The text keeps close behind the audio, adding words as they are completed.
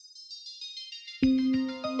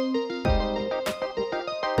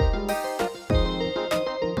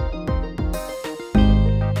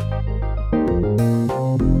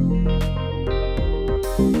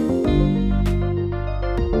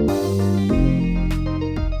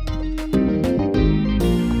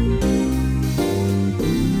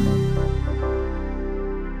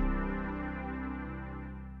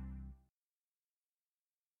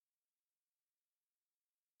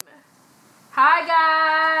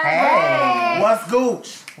What's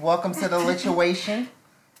gooch? Welcome to the Lituation,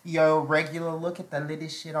 your regular look at the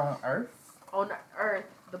littest shit on Earth. On Earth,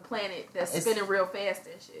 the planet that's spinning real fast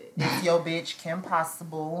and shit. It's your bitch, Kim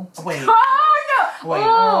Possible. Wait. Oh, no! Wait.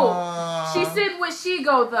 Oh! She's sitting with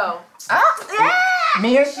She-Go, though.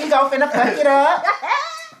 Me and She-Go finna fuck it up.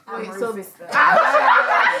 Wait, I'm so Rufus, though. Am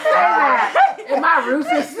I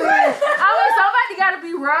Rufus? Somebody gotta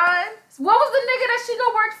be Ron. What was the nigga that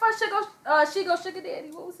She-Go worked for? She-Go Sugar Daddy.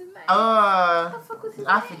 What was his name? What the fuck was his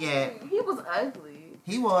name? I forget. He was ugly.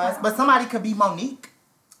 He was, but somebody could be Monique.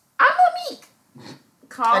 I'm Monique.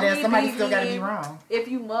 Call And then me somebody BB still gotta be wrong. if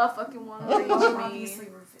you motherfucking want to reach me. Obviously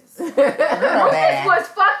Rufus. Real Rufus bad. was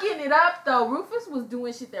fucking it up though. Rufus was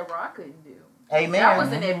doing shit that Ron couldn't do. Amen. That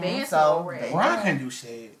was an advanced So, already. Ron can do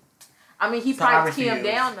shit. I mean, he So I piped Kim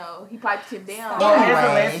refuse. down though. He piped Kim down.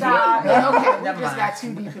 Anyway. Stop. Yeah. Okay, we Never just mind. got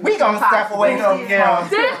too deep. We gonna step away from Yeah.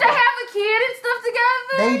 Didn't they have a kid and stuff together?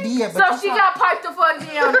 They did, but So you she got piped the fuck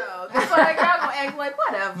down though. The fuck, y'all gonna act like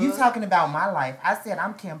whatever. You talking about my life. I said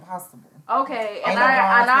I'm Kim Possible. Okay, and Ain't no wrong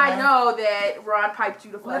for I that. know that Ron piped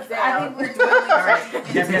you the fuck down. I think we're dwelling right. Yep.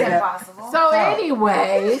 It's impossible. So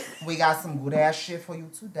anyway, We got some good ass shit for you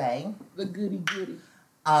today. the goody.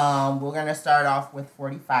 We're gonna start off with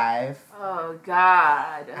 45. Oh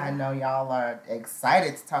God. I know y'all are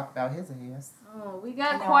excited to talk about his ass. Oh, we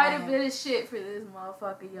got I know quite I a am. bit of shit for this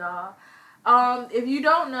motherfucker, y'all. If you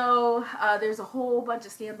don't know, there's a whole bunch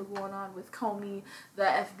of scandal going on with Comey, the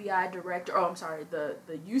FBI director. Oh, I'm sorry, the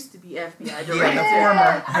used to be FBI director. Yeah, the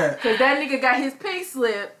former. Cause that nigga got his pink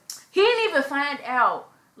slip. He didn't even find out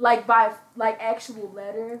by actual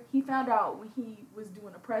letter. He found out when he was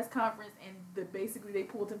doing a press conference, and basically they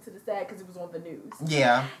pulled him to the side because it was on the news.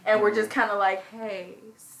 Yeah. And we're just kind of like, hey,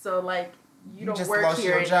 so like. You don't just work lost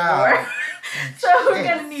here your anymore. job. So we're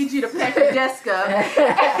going to need you to pack your desk up.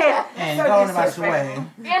 And So going about your way. And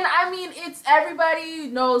I mean, everybody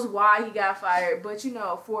knows why he got fired. But,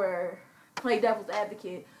 for play devil's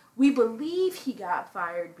advocate, we believe he got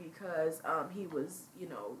fired because he was,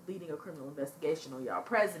 leading a criminal investigation on y'all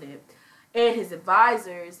president and his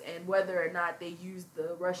advisors, and whether or not they used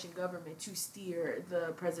the Russian government to steer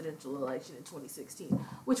the presidential election in 2016,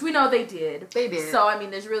 which we know they did. They did. So, I mean,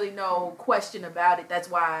 there's really no question about it. That's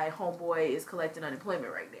why Homeboy is collecting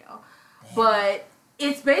unemployment right now. But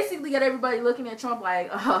it's basically got everybody looking at Trump like,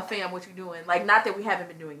 fam, what you doing? Like, not that we haven't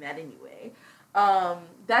been doing that anyway.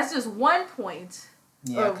 That's just one point.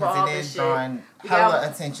 Yeah, of all because it this is shit. drawing We hella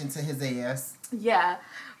got- attention to his ass. Yeah.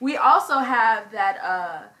 We also have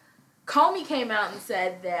that Comey came out and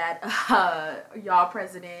said that y'all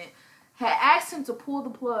president had asked him to pull the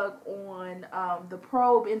plug on the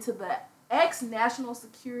probe into the ex-National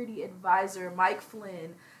Security Advisor Mike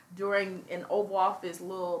Flynn during an Oval Office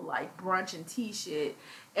little brunch and tea shit.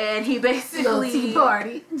 And he basically tea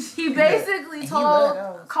party. He basically He told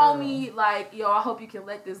let those, Comey yo, I hope you can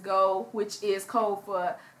let this go, which is code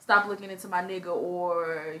for stop looking into my nigga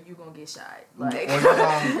or you gonna get shot. Or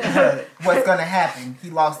what's gonna happen? He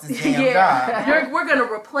lost his damn job. We're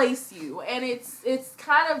gonna replace you. And it's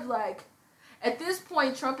kind of like, at this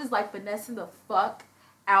point, Trump is finessing the fuck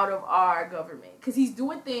out of our government, because he's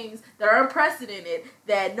doing things that are unprecedented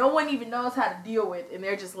that no one even knows how to deal with, and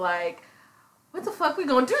they're just like, what the fuck we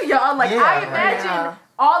gonna do, y'all? I imagine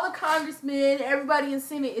all the congressmen, everybody in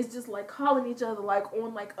Senate is just calling each other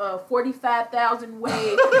on a 45,000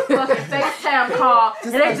 way fucking FaceTime call,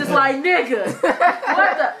 and they just like, nigga,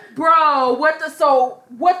 what the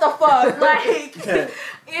fuck?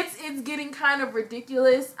 It's getting kind of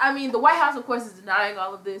ridiculous. I mean, the White House, of course, is denying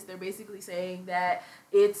all of this. They're basically saying that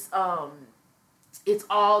it's all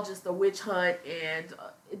just a witch hunt, and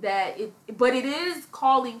but it is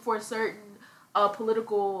calling for certain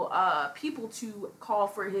political people to call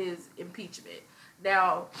for his impeachment.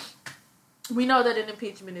 Now, we know that an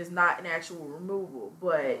impeachment is not an actual removal,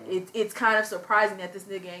 but it's kind of surprising that this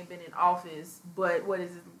nigga ain't been in office, but what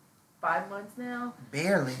is it, 5 months now?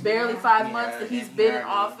 Barely. 5 months that he's been in barely.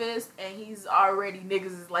 office, and he's already,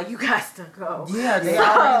 niggas is like, you guys to go. Yeah, they So-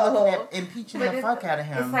 already looking at impeaching But the fuck out of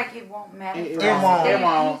him. It's like it won't matter. It for us. won't. They It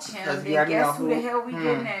won't, impeach him, 'cause we then already guess know who the who- hell we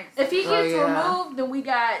get next? If he gets yeah. removed, then we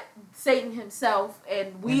got Satan himself,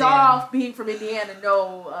 and we And then- all, being from Indiana,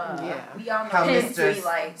 know Yeah. We all know How Pence Pence Mr. be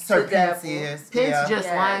like. Sir the Pence devil. is. Pence Yeah. just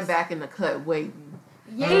Yes. lying back in the cut waiting.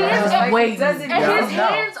 Yeah, He is like, waiting. doesn't and Yeah. his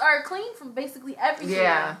hands are clean from basically everything.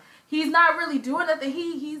 Yeah. He's not really doing nothing.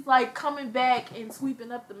 He's coming back and sweeping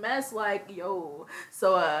up the mess yo.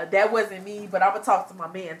 So that wasn't me, but I'm gonna talk to my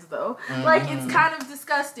mans though. Mm-hmm. It's kind of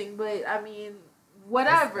disgusting, but I mean,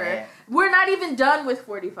 whatever. That's bad. We're not even done with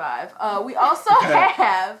 45. We also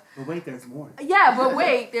have, But wait, there's more. yeah, but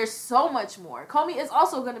wait, there's so much more. Comey is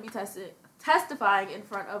also going to be testifying in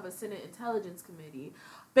front of a Senate Intelligence Committee.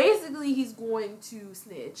 Basically, he's going to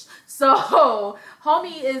snitch. So,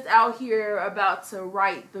 homie is out here about to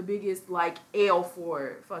write the biggest, like, L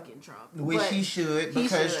for fucking Trump. Which But he should, he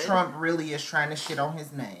because should. Trump really is trying to shit on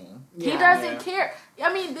his name. He doesn't care.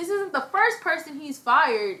 I mean, this isn't the first person he's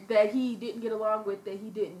fired that he didn't get along with, that he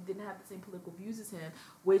didn't have the same political views as him,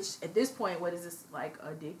 which, at this point, what is this, like,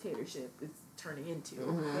 a dictatorship it's turning into?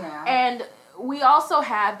 Mm-hmm. Yeah. And we also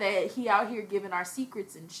have that he out here giving our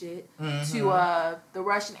secrets and shit to the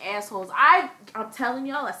Russian assholes. I'm telling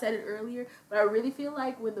y'all, I said it earlier, but I really feel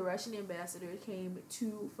like when the Russian ambassador came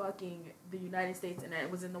to fucking the United States and it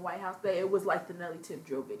was in the White House, that it was like the Nelly Tip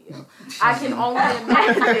drill video. I can only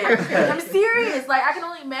imagine. I'm serious. Like, I can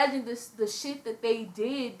only imagine the shit that they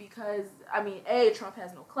did because, I mean, Trump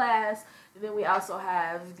has no class. And then we also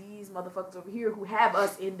have these motherfuckers over here who have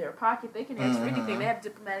us in their pocket. They can ask for anything. They have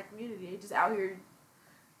diplomatic immunity. They just out here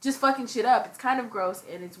just fucking shit up. It's kind of gross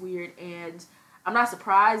and it's weird. And I'm not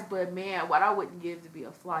surprised, but man, what I wouldn't give to be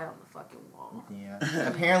a fly on the fucking wall. Yeah.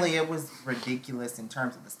 Apparently it was ridiculous in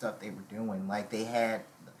terms of the stuff they were doing. Like, they had,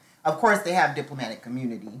 of course they have diplomatic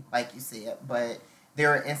immunity, like you said, but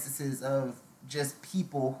there are instances of just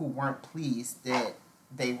people who weren't pleased that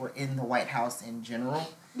they were in the White House in general.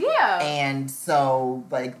 Yeah. And so,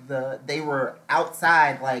 like, they were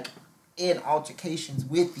outside, like, in altercations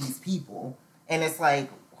with these people. And it's like,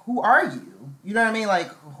 who are you? You know what I mean? Like,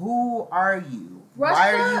 who are you? Russia?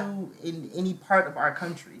 Why are you in any part of our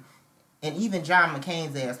country? And even John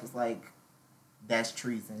McCain's ass was like, that's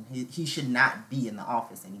treason. He should not be in the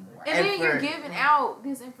office anymore. And then you're giving out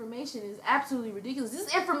this information is absolutely ridiculous. This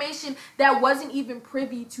is information that wasn't even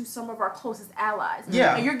privy to some of our closest allies.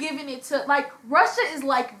 Yeah. And you're giving it to, like, Russia is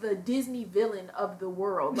like the Disney villain of the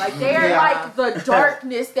world. Like, they're like the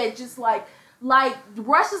darkness that just, like,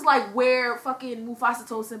 Russia's like where fucking Mufasa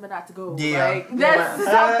told Simba not to go. Yeah. Like, that's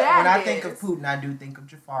how bad when I it think is. of Putin, I do think of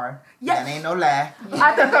Jafar. Yeah. That ain't no lie.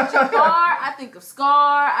 I think of Jafar, I think of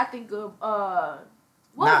Scar, I think of,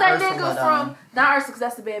 what was Not that Ursula, nigga though. from? Not Ursula, 'cause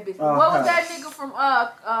that's the bad bitch. Oh, What was huh. that nigga from?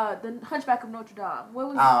 The Hunchback of Notre Dame. What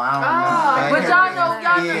was? I don't know. But y'all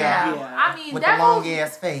know. Yeah. Yeah. I mean, With that the long movie.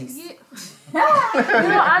 ass face. Yeah.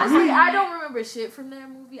 Honestly, I don't remember shit from that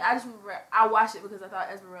movie. I just remember I watched it because I thought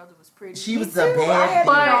Esmeralda was pretty. She was Me the too. I bad had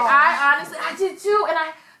But bitch. I honestly, I did too, and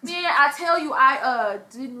I tell you, I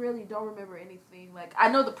don't remember anything. Like, I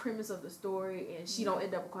know the premise of the story, and she don't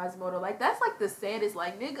end up with Quasimodo. Like, that's like the saddest.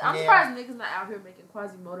 Like, nigga, I'm Yeah. surprised niggas not out here making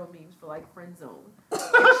Quasimodo memes for like friend zone and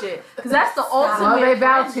shit, because that's the ultimate. Well, they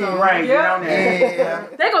about friend to. zone. Right, get on there. Yeah.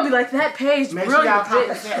 They're gonna be like, that page Make sure y'all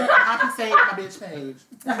brilliant, bitch. compensate my bitch page.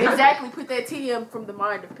 Exactly, put that TM from the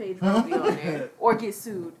mind of Paige Ruby on there, or get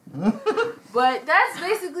sued. But that's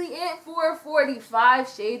basically it for 45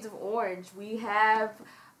 Shades of Orange. We have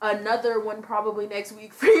another one probably next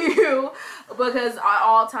week for you, because at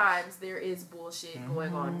all times there is bullshit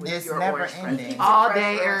going on with It's your never orange ending. friends. All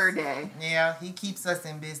day, every day. Yeah, he keeps us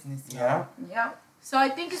in business. Yeah. Yep. So I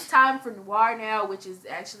think it's time for Noir now, which is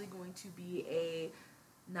actually going to be a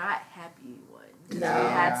not happy one. We No.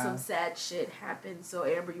 had some sad shit happen. So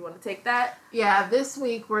Amber, you want to take that? Yeah, this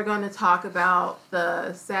week we're going to talk about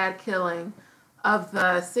the sad killing of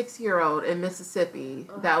the 6-year-old in Mississippi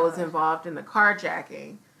that was involved in the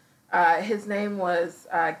carjacking. His name was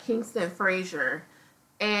Kingston Frazier,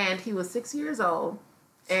 and he was 6 years old,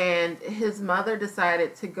 and his mother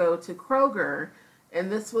decided to go to Kroger,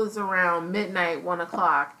 and this was around midnight, 1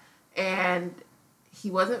 o'clock, and he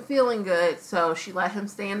wasn't feeling good, so she let him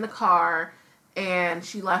stay in the car, and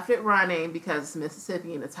she left it running because it's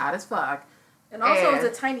Mississippi and it's hot as fuck. And also, And-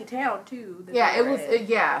 it's a tiny town too. that Yeah, they it were was,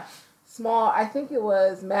 at. small. I think it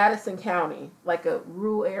was Madison County, like a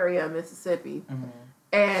rural area of Mississippi.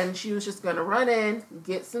 And she was just going to run in,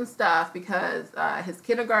 get some stuff because his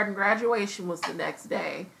kindergarten graduation was the next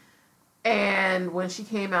day. And when she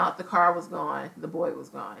came out, the car was gone. The boy was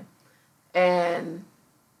gone. And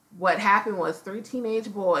what happened was 3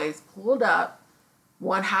 teenage boys pulled up.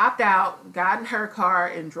 One hopped out, got in her car,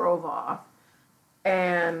 and drove off.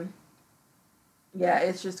 And yeah,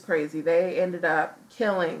 it's just crazy. They ended up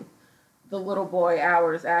killing the little boy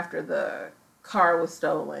hours after the car was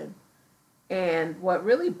stolen. And what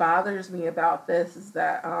really bothers me about this is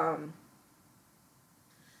that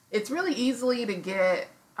it's really easily to get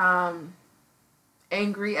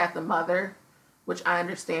angry at the mother, which I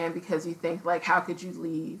understand because you think, like, how could you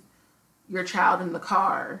leave your child in the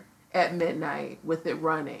car at midnight with it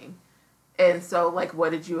running? And so, like,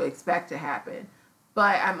 what did you expect to happen?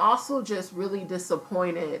 But I'm also just really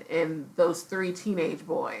disappointed in those 3 teenage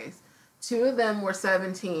boys. 2 of them were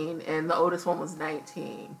 17 and the oldest one was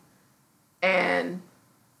 19. And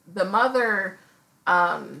the mother,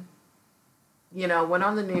 went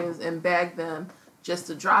on the news and begged them just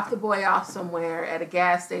to drop the boy off somewhere at a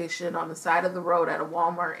gas station, on the side of the road, at a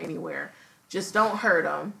Walmart, anywhere. Just don't hurt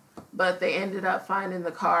him. But they ended up finding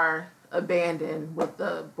the car abandoned with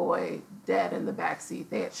the boy dead in the back seat.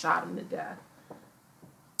 They had shot him to death.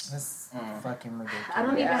 That's fucking ridiculous. I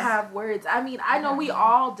don't even Yes. have words. I mean, I know we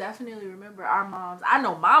all definitely remember our moms. I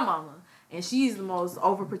know my mama, and she's the most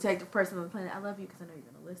overprotective person on the planet. I love you because I know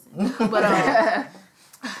you're gonna listen. But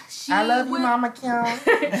she I love you, would- Mama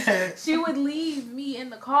Kim. She would leave me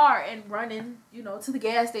in the car and run in, to the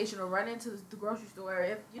gas station or run into the grocery store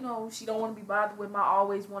if, she don't want to be bothered with my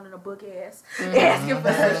always wanting a book ass asking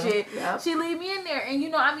for some shit. Yep. She leave me in there and,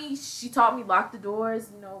 she taught me lock the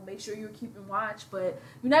doors, make sure you're keeping watch, but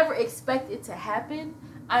you never expect it to happen.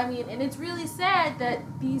 I mean, and it's really sad that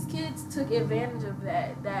these kids took advantage of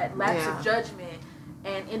that lapse of judgment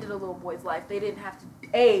and ended a little boy's life. They didn't have to,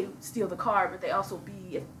 A, steal the car, but they also,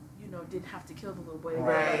 B, didn't have to kill the little boy. They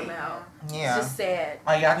let him out. Yeah. It's just sad.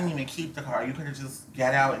 Like, y'all didn't even keep the car. You could have just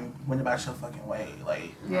got out and went about your fucking way.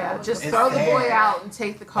 Like, Yeah, just It's throw the boy sad. out and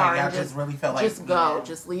take the car like y'all and just really felt like just go. yeah.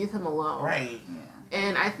 Just leave him alone. Right.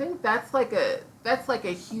 And I think that's like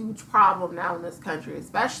a huge problem now in this country,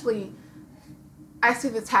 especially I see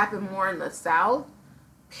this happen more in the South.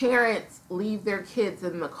 Parents leave their kids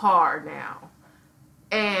in the car now.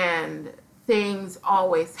 And things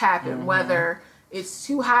always happen, whether it's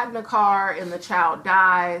too hot in the car and the child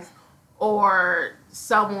dies, or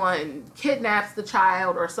someone kidnaps the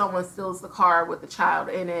child, or someone steals the car with the child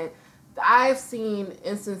in it. I've seen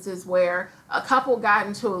instances where a couple got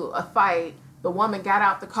into a fight, the woman got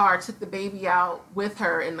out the car, took the baby out with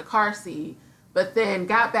her in the car seat, but then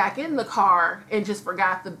got back in the car and just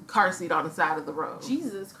forgot the car seat on the side of the road.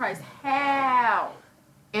 Jesus Christ, how?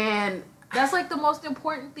 And That's like the most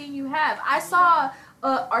important thing you have. I saw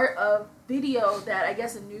a video that I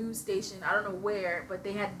guess a news station, I don't know where, but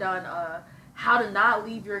they had done how to not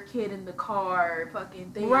leave your kid in the car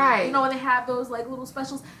fucking thing. Right. And they have those like little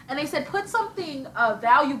specials. And they said put something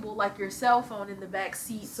valuable like your cell phone in the back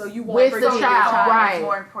seat so you won't With the forget your child, right. It's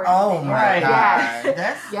more important Oh than my Right. god. Yes.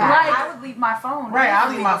 That's Yeah. Like- I would leave my phone. Right,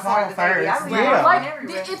 I'll leave my before phone the baby. I first. would leave Yeah. my phone like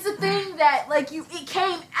everywhere. it's a thing that like it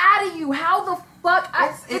came out of you. How the fuck?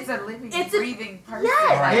 It's a living, it's a- breathing person.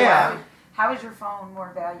 Yes. Like, Yeah. How is your phone more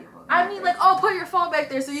valuable? I mean, like, put your phone back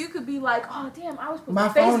there so you could be like, oh, damn, I was supposed My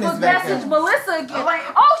to phone Facebook is back message there. Melissa again. Like-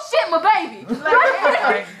 Oh, shit, my baby.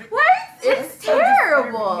 Like, It's so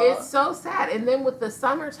terrible. it's so sad. And then with the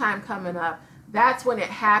summertime coming up, that's when it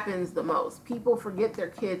happens the most. People forget their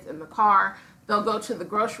kids in the car. They'll go to the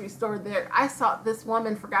grocery store there. I saw this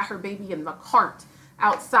woman forgot her baby in the cart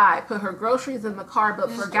outside, put her groceries in the car, but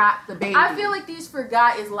forgot the baby. I feel like these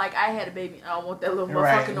forgot is like, I had a baby. I don't want that little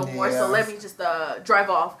Right, motherfucker no more, yeah. so let me just drive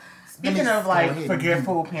off. Speaking Let of me like go ahead.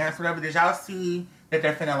 forgetful parents, whatever, did y'all see that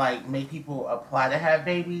they're finna like make people apply to have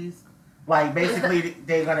babies? Like basically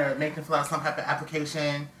they're gonna make them fill out some type of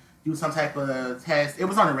application, do some type of test. It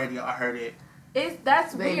was on the radio, I heard it.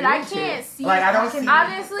 That's They weird. I need to. can't see. Like, I don't see-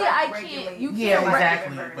 Obviously, Like, I can't. regulate. You Yeah, can't.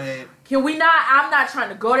 exactly. regulate. But Can we not? I'm not trying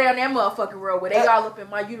to go down that motherfucking road where they all up in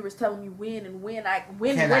my uterus telling me when and when Can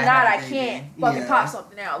I not have a I baby? can't fucking Yeah. pop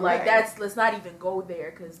something out. Like Right. let's not even go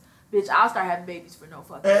there because bitch, I'll start having babies for no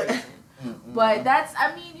fucking reason. But that's,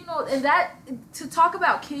 I mean, and that, to talk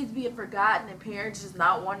about kids being forgotten and parents just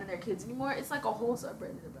not wanting their kids anymore, it's like a whole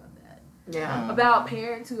subreddit about that. yeah. About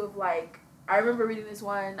parents who have like, I remember reading this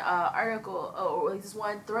one article, or like this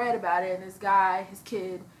one thread about it, and this guy, his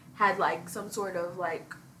kid, had like some sort of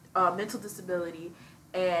like mental disability,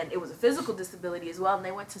 and it was a physical disability as well, and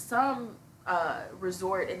they went to some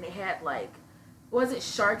resort, and they had like, it wasn't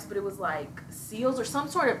sharks, but it was like seals or some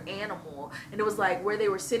sort of animal, and it was like where they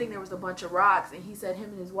were sitting, there was a bunch of rocks, and he said him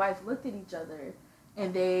and his wife looked at each other,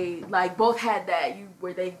 and they like both had that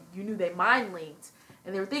you knew they mind linked.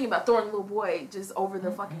 And they were thinking about throwing a little boy just over the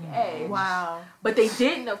fucking edge. Wow. But they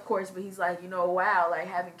didn't, of course. But he's like, wow, like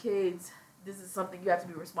having kids, this is something you have to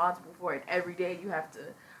be responsible for. And every day you have to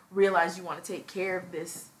realize you want to take care of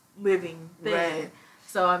this living thing. Right.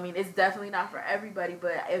 So, I mean, it's definitely not for everybody.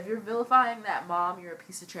 But if you're vilifying that mom, you're a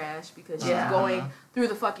piece of trash because she's Yeah. going through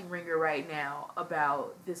the fucking ringer right now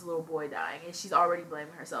about this little boy dying. And she's already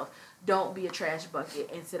blaming herself. Don't be a trash bucket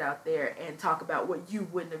and sit out there and talk about what you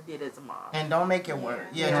wouldn't have did as a mom. And don't make it worse.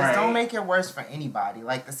 Yeah, Right. just don't make it worse for anybody.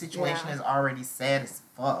 Like, the situation Yeah. is already sad as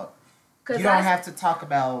fuck. 'Cause You don't that's- have to talk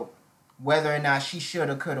about whether or not she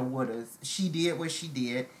shoulda, coulda, woulda. She did what she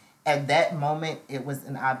did, at that moment, it was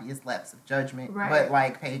an obvious lapse of judgment. Right. But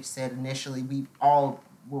like Paige said initially,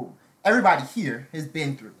 everybody here has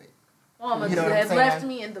been through it. Mama You know what I'm has saying? left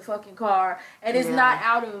me in the fucking car, and it's Yeah. not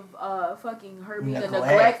out of fucking her being a Neglect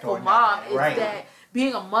neglectful or mom. nothing, It's right. that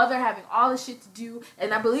being a mother, having all this shit to do,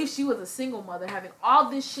 and I believe she was a single mother, having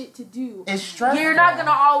all this shit to do. It's stressful. You're not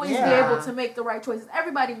gonna always be Yeah. able to make the right choices.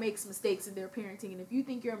 Everybody makes mistakes in their parenting, and if you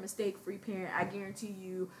think you're a mistake-free parent, I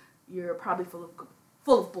guarantee you're probably full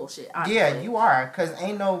of bullshit. Honestly. Yeah, you are. Because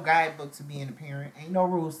ain't no guidebook to being a parent. Ain't no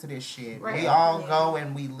rules to this shit. Right. We all Yeah. go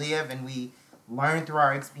and we live and we learn through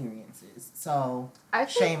our experiences. So, I think,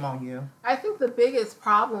 shame on you. I think the biggest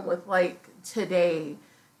problem with like today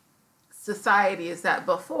society is that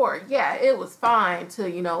before, yeah, it was fine to,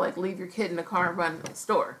 like leave your kid in the car and run to the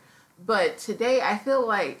store. But today I feel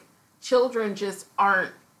like children just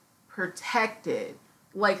aren't protected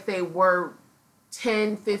like they were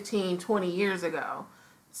 10, 15, 20 years ago.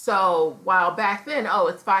 So while back then,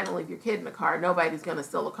 it's fine to leave your kid in the car. Nobody's gonna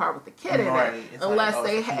steal a car with the kid in Right. it It's like, unless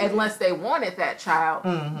it's a kid. unless they wanted that child.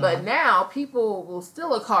 Mhm. But now people will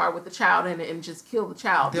steal a car with the child in it and just kill the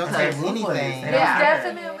child They'll because take anything. They don't It's Yeah. care.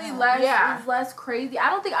 definitely Yeah. less. Yeah. It's less crazy.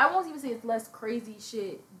 I won't even say it's less crazy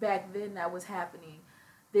shit back then that was happening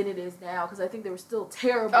than it is now, because I think there was still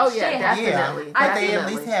terrible Oh shit yeah, happening. definitely. Yeah, but they at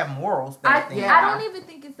definitely. least have morals back then. Yeah. I don't even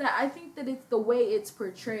think it's that. I think that it's the way it's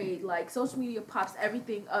portrayed. Like, social media pops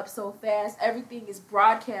everything up so fast. Everything is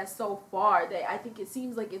broadcast so far that I think it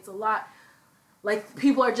seems like it's a lot. Like,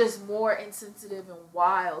 people are just more insensitive and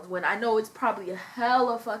wild. When I know it's probably a hell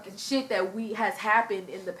of fucking shit that has happened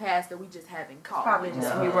in the past that we just haven't caught. Probably you just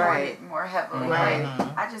know? You're report right. it more heavily. Right.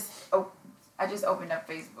 Like, I just opened up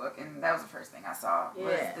Facebook, and that was the first thing I saw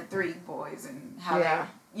was Yeah. the 3 boys and how Yeah.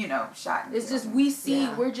 they, shot. And It's killed just them.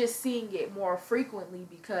 Yeah. we're just seeing it more frequently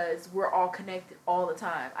because we're all connected all the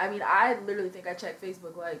time. I mean, I literally think I check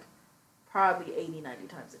Facebook like probably 80, 90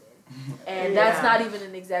 times a day. And that's Yeah. not even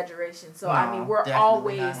an exaggeration. So, I No, mean, we're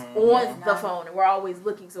definitely always not. on the Not. phone and we're always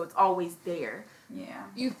looking, so it's always there. Yeah.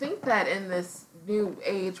 You think that in this new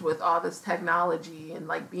age with all this technology and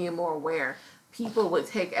like being more aware, people would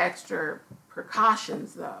take extra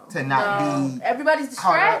precautions though. To not No, be everybody's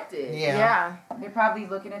caught up. distracted. Yeah. They're probably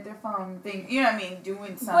looking at their phone,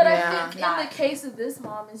 doing something. But I Yeah. think in the case of this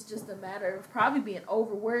mom, it's just a matter of probably being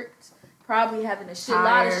overworked, probably having a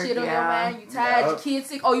lot of Tired, shit on your yeah. mind. You tired, your Yep. kid's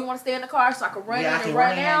sick. Oh, you want to stay in the car so I can run Yeah, I in can and run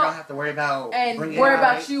run in. out. Don't have to worry about And bringing worry it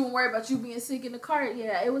about out. you and worry about you being sick in the car.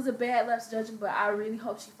 Yeah, it was a bad lapse judgment, but I really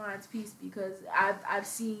hope she finds peace because I've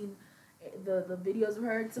seen the videos of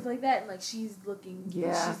her and stuff like that, and like she's looking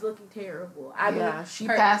terrible. I mean, she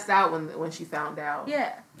her- passed out when she found out.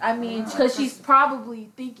 Yeah, I mean, because she's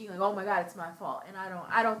probably thinking like, "Oh my God, it's my fault," and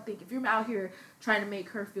I don't think if you're out here trying to make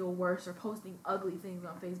her feel worse or posting ugly things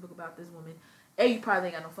on Facebook about this woman, A, you probably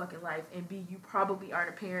ain't got no fucking life, and B, you probably aren't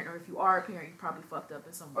a parent, or if you are a parent, you probably fucked up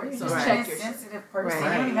in some Or way. you're So just Right. an check your shit. insensitive person. Right.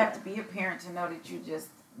 You don't even have to be a parent to know that you just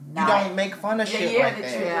you don't make fun of shit like that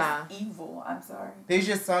that. you're Yeah. just evil. I'm sorry. There's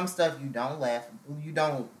just some stuff you don't laugh, you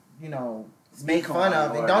don't, make Speak fun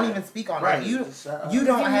on of, or- and don't even speak on Right. it. You Just shut up. you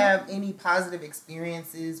don't have any positive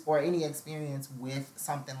experiences or any experience with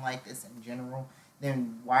something like this in general,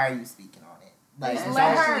 then why are you speaking on it? Like, And Just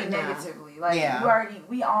let her especially know. negatively. Like Yeah.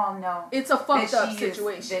 we all know It's a fucked that up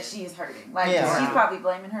situation. that she is hurting. Like Yeah. she's probably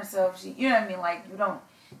blaming herself. You know what I mean? Like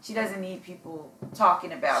she doesn't need people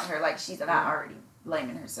talking about her. Like she's not already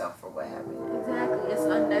blaming herself for what happened. Exactly. It's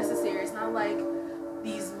unnecessary. It's not like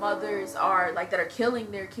these mothers are like that are killing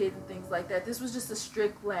their kids and things like that. This was just a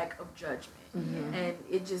strict lack of judgment. Mhm. And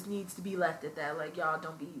it just needs to be left at that. Like, y'all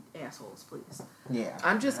don't be assholes, please. yeah.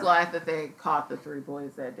 I'm just glad that they caught the 3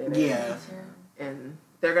 boys that did it. Yeah. And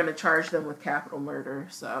they're gonna charge them with capital murder.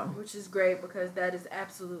 So Which is great because that is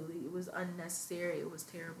absolutely, it was unnecessary. It was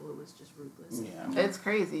terrible. It was just ruthless. Yeah. it's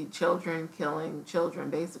crazy. Children killing children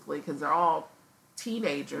basically because they're all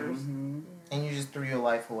teenagers. Mhm. And you just threw your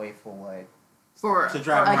life away for what? For To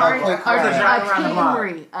drive a, around a, the block. a, To drive around the block.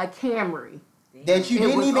 a Camry. That you It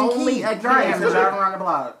didn't was even only keep. a Right, to Camry. drive around the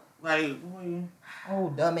block. Like, boy.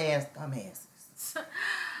 Oh, dumbasses.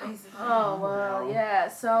 Basically. Oh, well, yeah.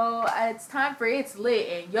 So it's time for It's Lit.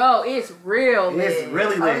 And yo, it's real lit. It's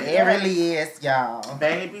really lit. It really is, y'all.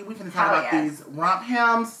 Baby, we finna talk Hell about yeah. these romp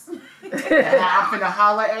hymns. And how I'm finna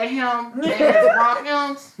holler at him. And his romp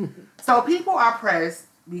hymns. So people are pressed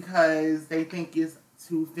because they think it's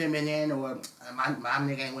too feminine or my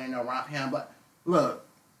nigga ain't wearing no romp hymn. But look.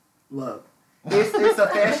 It's a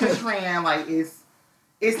fashion trend. Like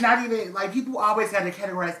it's not even like people always got to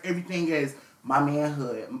categorize everything as my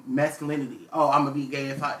manhood, masculinity. Oh, I'm gonna be gay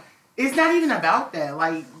if I. It's not even about that.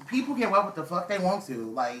 Like people can wear what the fuck they want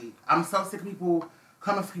to. Like I'm so sick of people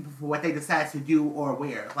coming for people for what they decide to do or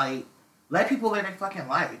wear. Like, let people live their fucking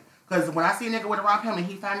life. Because when I see a nigga with a romp him and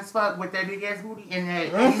he fine as fuck with that big ass booty and that,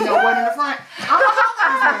 you know what in the front, I'm gonna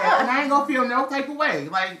holler at his ass, and I ain't gonna feel no type of way.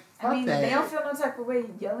 Like, fuck I mean, that. they don't feel no type of way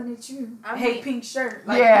yelling at you. I Hey, mean- pink shirt.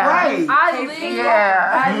 Yeah. Right.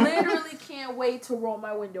 I literally can't wait to roll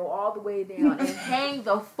my window all the way down and hang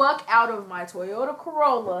the fuck out of my Toyota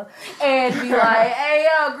Corolla and be like, hey,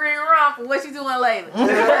 yo, Green Romper, what you doing lately?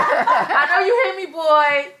 I know you hit me,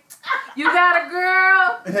 boy. You got a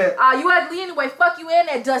girl. You ugly anyway. Fuck you and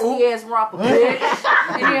that dusty ass romper, bitch.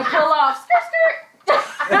 And then pull off. Skirt, skirt.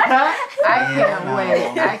 I can't no.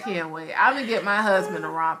 wait. I can't wait. I'm gonna get my husband a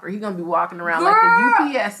romper. He gonna be walking around Girl.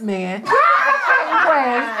 like the UPS man.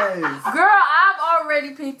 Yes. Girl, I've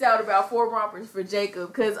already picked out about 4 rompers for Jacob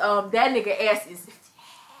because that nigga ass is.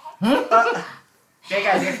 They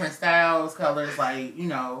got different styles, colors, like, you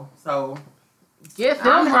know, so Get them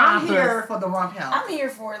I'm here rompers. for the romp him. I'm here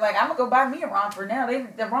for it. Like, I'm gonna go buy me a romper now.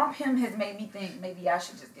 The romp him has made me think maybe I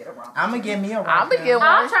should just get a romper. I'm gonna get me a romp. I'm gonna get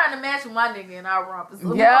I'm one. trying to match with my nigga in our rompers. So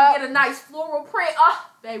we Yep. gonna get a nice floral print. Oh,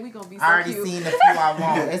 babe, we gonna be so I already cute. seen the few I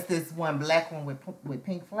want. It's this one black one with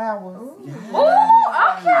pink flowers. Ooh. Ooh, okay.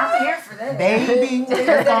 I'm here for that. Baby, Is it's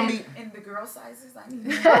that gonna be. in the girl sizes? I need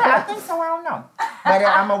I think so. I don't know, but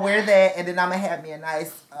I'm gonna wear that, and then I'm gonna have me a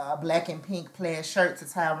nice black and pink plaid shirt to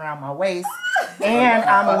tie around my waist, and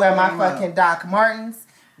I'm gonna wear my fucking Doc Martens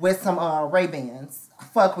with some Ray-Bans.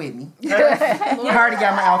 Fuck with me. I already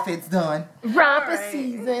got my outfits done. Romper Alright.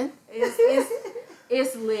 season.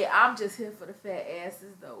 It's lit. I'm just here for the fat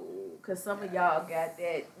asses though, cause some of y'all got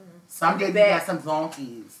that. Some days you got some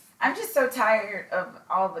zonkies. I'm just so tired of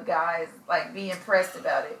all the guys like being pressed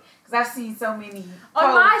about it because I've seen so many.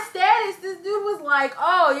 On my status, this dude was like,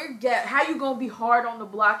 "Oh, how you gonna be hard on the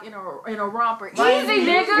block in a romper? Easy,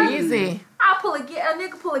 nigga. Easy. I'll a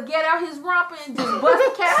nigga pull a get out his romper and just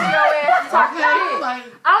bust a cap in your ass and talk shit. Like,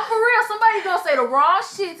 I'm for real. Somebody gonna say the wrong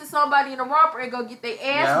shit to somebody in a romper and go get their ass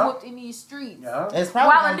Yeah. whooped in these streets. yeah. It's probably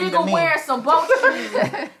While a gonna be the nigga me. wearing some boat shoes.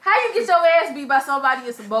 How you get your ass beat by somebody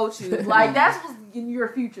in some boat shoes? Like, that's what's in your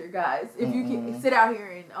future, guys. If you can sit out here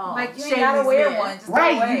and Like, you ain't shame gotta these wear men. one. Just go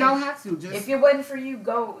Right, away. you don't have to. Just If it wasn't for you,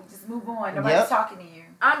 go. Just move on. Nobody's Yep. talking to you.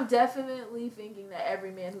 I'm definitely thinking that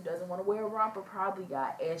every man who doesn't want to wear a romper probably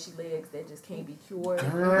got ashy legs that just can't be cured.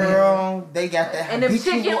 Girl, they got that And them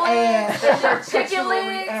chicken habitual legs, ass. their chicken Sexually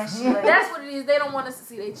legs. ashy legs. That's what it is. They don't want us to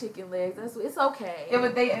see their chicken legs. It's okay.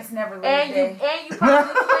 It's never leg And day. you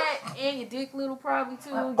probably fat and your dick little probably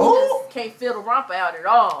too. You Ooh. just can't feel the romper out at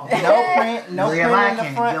all. No print, no You're print in the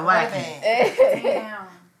lacking, front. you're or the lacking. back. Damn.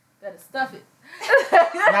 Better stuff it.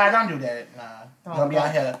 Nah, don't do that. Nah. Don't be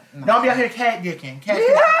out here. No. Don't be out here cat dicking. Cat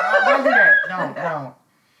dicking. Don't do that. Don't.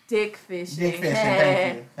 Dick fishing. Dick fishing.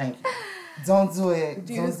 Thank you. Thank you. Don't do it.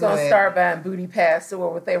 Dude's Don't do gonna it. start buying booty pads to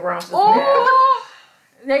with their rompers. Oh,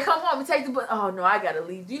 they come home and take the butt. Oh no, I gotta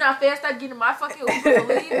leave. Do you know how fast I get in my fucking Uber to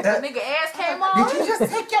leave? The nigga ass came on. Did you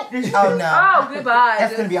just take your? Oh no. Oh, goodbye.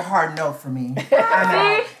 That's gonna be a hard no for me. See,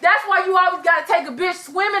 that's why you always gotta take a bitch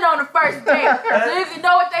swimming on the first date. So you can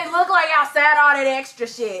know what they look like outside all that extra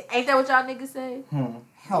shit. Ain't that what y'all niggas say?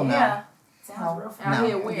 Hell no. Yeah. Sounds real fun. Out No.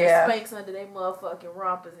 here wearing Yeah. Spanx under their motherfucking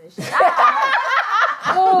rompers and shit.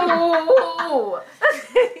 Ooh.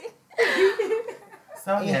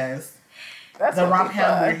 So yes, That's the gonna romp be hem.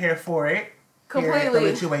 fun. We're here for it. Here at the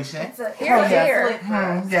Completely. situation. It's a Here, here. flip for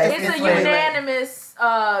us. Yes, It's a lit. unanimous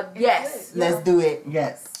yes. Let's do it.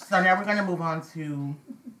 Yes. So now we're gonna move on to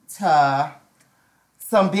To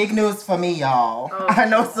some big news for me, y'all. Oh. I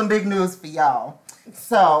know some big news for y'all.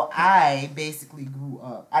 So I basically grew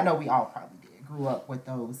up. I know we all probably did. Grew up with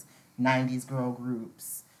those 90s girl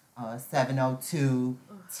groups. 702,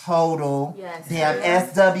 Total, Yes. damn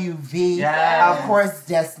Yes. SWV, Yes. of course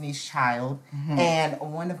Destiny's Child, and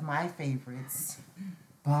one of my favorites,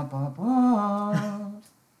 bum, bum, bum,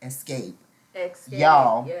 Escape. Escape.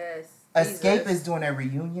 Y'all. Yes. Escape Jesus. is doing a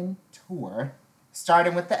reunion tour,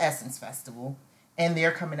 starting with the Essence Festival, and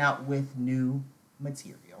they're coming out with new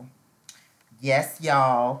material. Yes,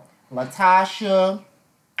 y'all. Latasha,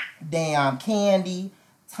 damn Candy,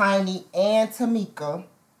 Tiny, and Tamika,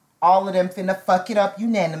 all of them finna fuck it up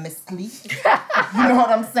unanimously. You know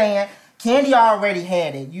what I'm saying? Candy already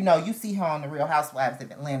had it. You know, you see her on The Real Housewives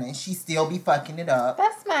of Atlanta, and she still be fucking it up.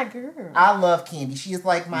 That's my girl. I love Candy. She is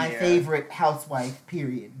like my Yeah. favorite housewife,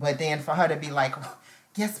 period. But then for her to be like,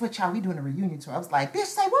 guess what, y'all? We doing a reunion tour. I was like, bitch,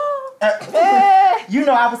 say what? You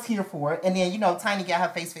know, I was here for it. And then, you know, Tiny got her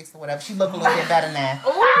face fixed or whatever. She looked a little bit better now.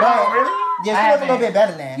 Ooh. But, Really? yeah, she looked a little bit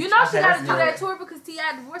better now. You know she Okay, got that's to do good. that tour because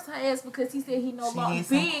T.I. divorced her ass because he said he no She longer needs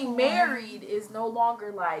some being coin. married is no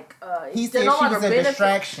longer like He it's said no she longer was a benefit.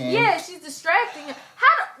 distraction. Yeah, she's distracting him.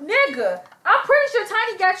 Nigga, I'm pretty sure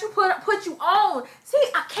Tiny got you put you on. See,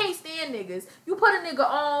 I can't stand niggas. You put a nigga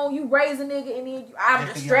on, you raise a nigga, and then I'm They forget where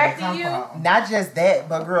they distracting come you. from. Not just that,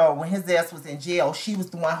 but girl, when his ass was in jail, she was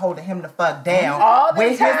the one holding him the fuck down. All the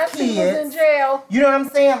with times his he was in kids. jail. You know what I'm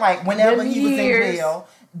saying? Like, whenever Them he was in years. jail,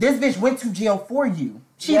 this bitch went to jail for you.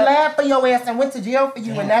 She Yep. laughed for your ass and went to jail for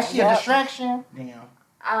you, and now she a Yep. distraction. Damn.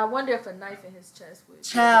 I wonder if a knife in his chest would.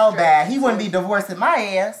 Child distract bad. He you. wouldn't be divorcing my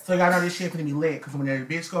ass. So y'all know this shit finna be lit because when that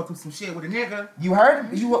bitch go through some shit with a nigga, You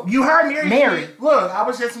heard? you heard Mary. Mary. Shit. Look, I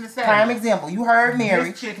was just gonna say. Prime example. You heard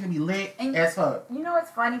Mary. This shit gonna be lit And- as fuck. You know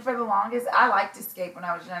what's funny? For the longest, I liked Escape when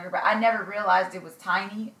I was younger, but I never realized it was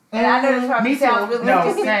Tiny. And I know this probably Me sounds too. really No,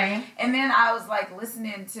 stupid. same. And then I was like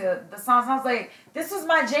listening to the songs. And I was like, "This was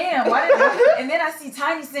my jam." Why did I? And then I see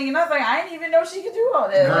Tiny singing. I was like, "I didn't even know she could do all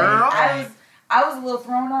that." Girl. Like, I was a little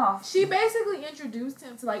thrown off. She basically introduced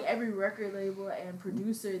him to like every record label and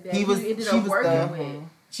producer that He he, was- ended she up was working the- with.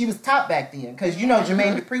 She was top back then, cause you know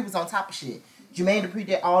Jermaine Dupri was on top of shit. Jermaine Dupri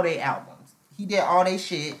did all their albums. He did all their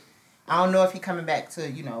shit. I don't know if he coming back to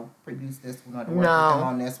produce this one or to work No. with them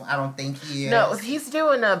on this one. I don't think he is. No, he's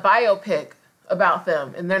doing a biopic about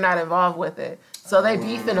them, and they're not involved with it. So they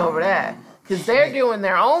beefing over that because they're doing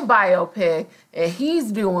their own biopic, and he's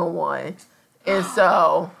doing one. And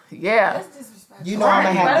so, yeah, That's disrespectful. You know I'm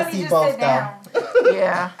gonna Why have don't to he see just both sit though. down?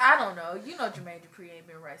 yeah, I don't know. You know Jermaine Dupri ain't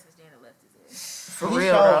been right since Janet left his ass. for He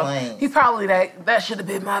real so though. lame. He probably that should have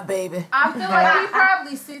been my baby. I feel like he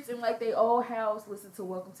probably sits in like they old house, listen to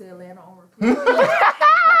Welcome to Atlanta on repeat.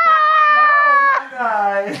 Oh my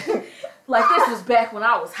god. Like this was back when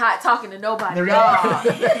I was hot talking to nobody. The Y'all.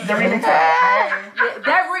 remix. The remix.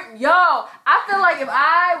 Yeah, yo, I feel like if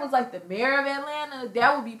I was like the mayor of Atlanta,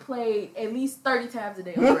 that would be played at least 30 times a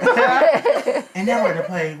day. On the radio. And now we're to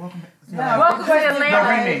play. Welcome back. No, Welcome to Atlanta.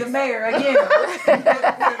 remix. The mayor again. We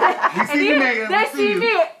And see you, then nigga. they We see you.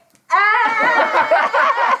 me in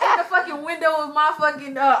the fucking window of my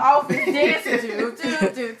fucking office dancing to.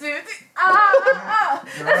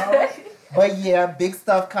 Girl. But yeah, big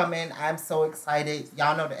stuff coming. I'm so excited.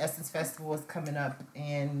 Y'all know the Essence Festival is coming up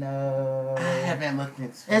in I haven't looked into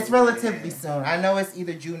it's it. relatively soon. I know it's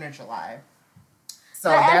either June or July. So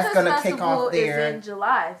The that's Essence gonna kick Festival off their is in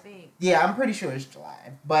July, I think. yeah, I'm pretty sure it's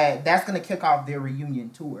July. But that's gonna kick off their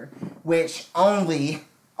reunion tour, which only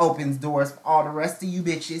opens doors for all the rest of you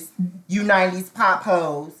bitches, you 90s pop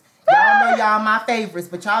hoes. Y'all know y'all my favorites,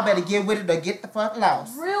 but y'all better get with it or get the fuck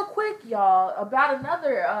lost. Real quick, y'all, about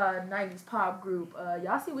another 90s pop group.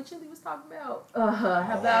 Y'all see what Chili was talking about?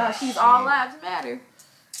 About how she's All Lives Matter.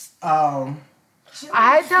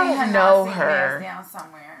 I don't know her. Down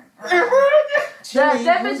somewhere. Chili,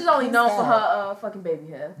 That bitch is only who's known for that? her fucking baby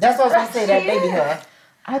hair. That's what I was gonna say, that baby her.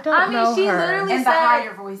 I don't I mean, know she her. literally And the said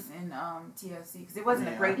higher voice in TLC because it wasn't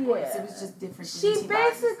a great voice. Yeah. It was just different. She than T-Boz.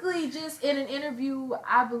 basically just in an interview,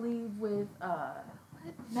 I believe, with what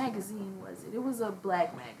magazine was it? It was a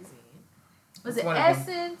black magazine. Was it One of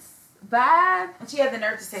them. Essence? Vibe? And she had the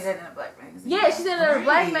nerve to say that in a black magazine. Yeah, she said it in a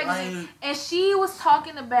black Right, magazine, like- and she was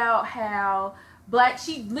talking about how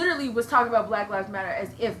she literally was talking about Black Lives Matter as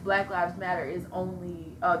if Black Lives Matter is only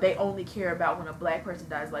they only care about when a black person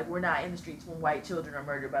dies. Like, we're not in the streets when white children are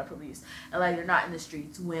murdered by police, and like they're not in the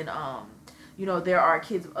streets when there are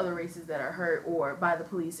kids of other races that are hurt or by the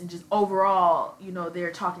police, and just overall,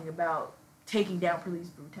 they're talking about taking down police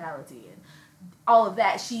brutality and all of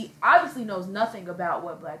that. She obviously knows nothing about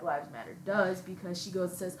what Black Lives Matter does because she goes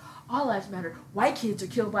and says, all lives matter. White kids are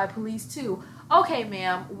killed by police too. Okay,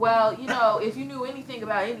 ma'am. Well, if you knew anything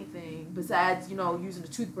about anything besides, using a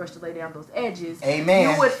toothbrush to lay down those edges,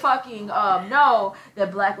 Amen. you would fucking know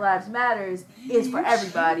that Black Lives Matters is for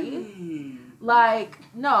everybody. Like,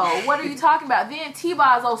 no, what are you talking about? Then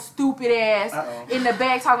T-Boz, old stupid ass, in the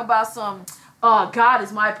back talking about some, God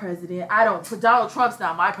is my president. Donald Trump's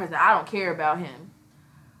not my president. I don't care about him.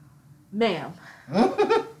 Ma'am.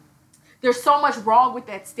 There's so much wrong with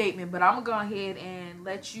that statement, but I'm going to go ahead and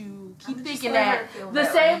let you keep I'm thinking just let that her feel the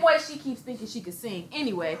that same way. way she keeps thinking she could sing.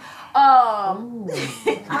 Anyway, I love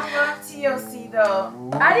TLC though.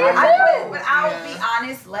 I did too. But I'll be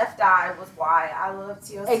honest, Left Eye was why I love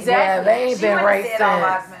TLC. Exactly. Yeah, they ain't She been wouldn't right have said All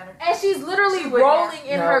Lives since. Matter. And she's literally She wouldn't rolling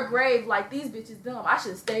in No. her grave like, these bitches dumb. I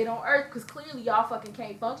should have stayed on Earth because clearly y'all fucking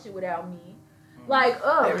can't function without me. Like,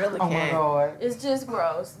 They really Oh my can't. god. it's just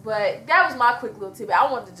gross. But that was my quick little tip.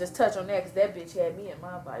 I wanted to just touch on that because that bitch had me in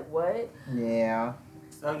my like, what? Yeah.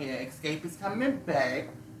 So yeah, Escape is coming back.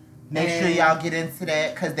 Make sure y'all get into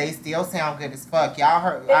that because they still sound good as fuck. Y'all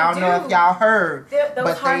heard? They I don't know do. if y'all heard. Those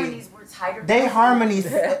but harmonies were tighter. They harmonies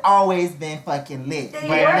always been fucking lit, They but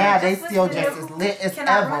were. now they Just still listen just to as who lit as can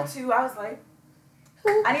I run ever. to? I was like,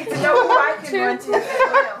 I need to know who I can run to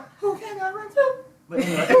as well. Who can I run to? But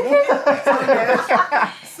anyway,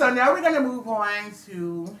 so now we're gonna move on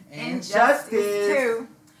to Injustice Injustice. 2,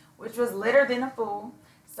 which was litter than a fool.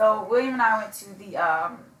 So William and I went to the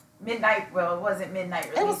midnight. Well, it wasn't midnight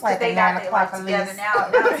release. It was like they a got 9 their life o'clock together release. now.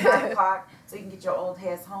 Now it's 9 o'clock, so you can get your old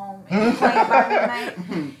ass home and play it by midnight.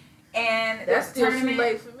 And That's there's a still too tournament.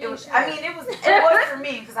 late for me. It was, I mean, it was for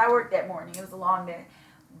me because I worked that morning. It was a long day.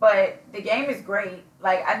 But the game is great.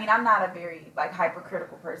 Like, I mean, I'm not a very, like,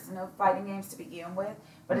 hypercritical person of fighting games to begin with.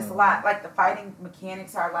 But it's a lot, like, the fighting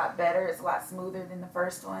mechanics are a lot better. It's a lot smoother than the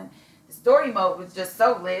first one. The story mode was just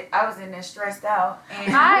so lit. I was in there stressed out.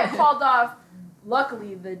 And I had called off,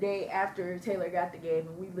 luckily, the day after Taylor got the game,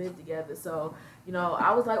 and we lived together. So, you know, I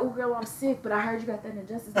was like, oh, girl, I'm sick, but I heard you got that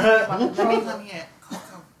Injustice game about the controller.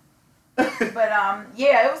 But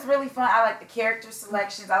yeah, it was really fun. I like the character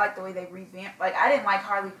selections. I like the way they revamped. Like, I didn't like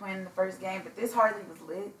Harley Quinn in the first game, but this Harley was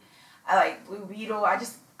lit. I like Blue Beetle.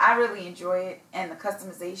 I really enjoy it, and the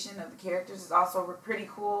customization of the characters is also pretty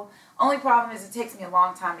cool. Only problem is it takes me a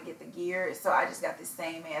long time to get the gear, so I just got this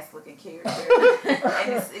same ass looking character,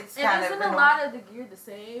 and it's kind And of isn't a lot of the gear the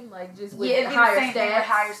same? Like, just with it'd be higher the same thing with stats?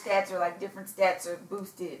 higher stats or like different stats are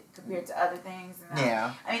boosted compared to other things. And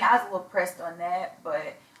Yeah. I mean, I was a little pressed on that,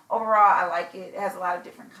 but overall, I like it. It has a lot of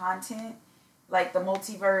different content, like the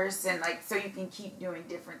multiverse, and like so you can keep doing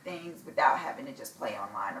different things without having to just play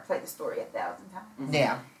online or play the story 1,000 times.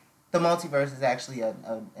 Yeah. The multiverse is actually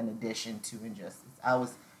an addition to Injustice. I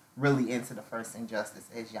was really into the first Injustice,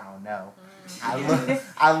 as y'all know.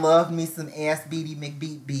 I love me some Ass Beady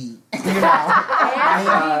McBeat beat. You know,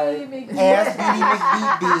 Ass Beady Ass Beady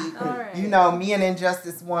McBeat beat. All right. You know, me and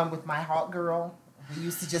Injustice 1 with my Hawk Girl. We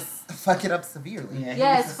used to just fuck it up severely. Yeah, he was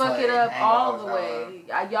Yes, just fuck like, it up hang all on, the way.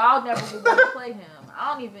 Y'all never would want to play him.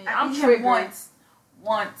 I don't even. I'm beat him triggered. once.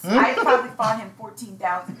 I probably fought him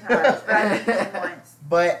 14,000 times, but I beat him once.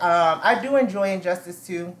 But I do enjoy Injustice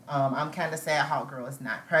 2. I'm kind of sad Hawk Girl is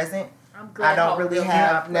not present. I'm glad I don't Hulk really Girl's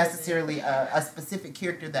have not present. necessarily a specific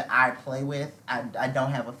character that I play with. I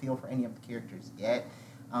don't have a feel for any of the characters yet.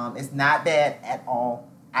 It's not bad at all.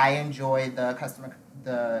 I enjoy the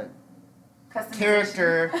Customization.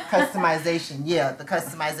 character customization. Yeah, the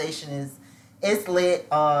customization it's lit.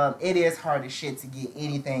 It is hard as shit to get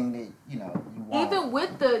anything that you want. Even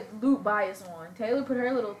with the loot bias on, Taylor put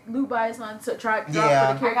her little loot bias on to try to drop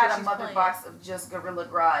Yeah. for the I character got a she's mother playing. box of just Gorilla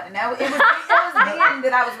Grodd, and it was then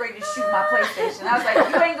that I was ready to shoot my PlayStation. I was like,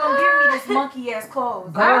 you ain't gonna give me this monkey ass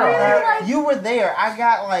clothes. I really like- You were there.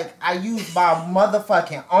 I used my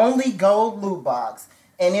motherfucking only gold loot box.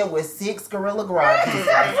 And it was 6 Gorilla Grodd pieces.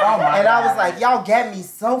 Oh my And I was God. like, y'all got me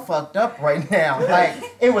so fucked up right now. Like,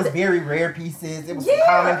 it was very rare pieces. It was some Yeah.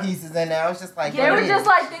 common pieces in there. I was just like, They yo, were it just is.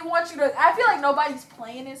 like, they want you to. I feel like nobody's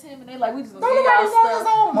playing as him, and they like, we just gonna Don't give nobody y'all want his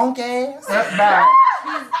stuff. own monk ass.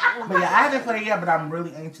 But yeah, I haven't played it yet, but I'm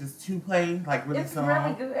really anxious to play. Like really It's soon.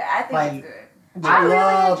 really good. I think Like- it's good. I really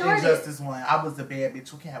love enjoyed it. Injustice 1. I was a bad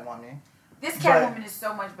bitch with Catwoman. This Catwoman is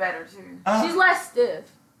so much better too. She's less stiff.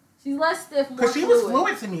 She's less stiff, more Because she was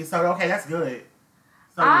fluid to me, so okay, that's good.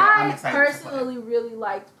 So, yeah, I'm I excited to play. personally really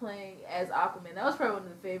liked playing as Aquaman. That was probably one of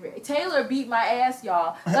the favorite. Taylor beat my ass,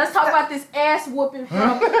 y'all. Let's talk about this ass whooping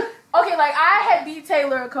from. Okay, like I had beat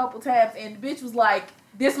Taylor a couple times, and the bitch was like,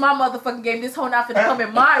 "This my motherfucking game. This whole not finna come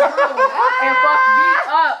in my room and fuck me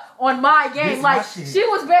up on my game." This my Like shit. she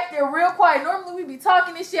was back there real quiet. Normally we be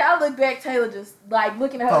talking and shit. I look back, Taylor just like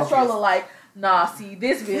looking at her Focus. controller like, "Nah, see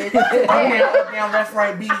this bitch." Up, down, left,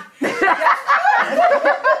 right, B. That's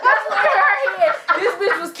what in her head. This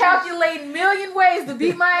bitch was calculating million ways to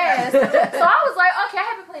beat my ass. So I was like, okay, I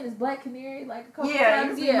haven't played as Black Canary like a couple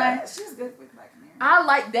times. Yeah, she's good with Black Canary. I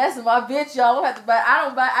like that's my bitch, y'all. I'm gonna have to buy.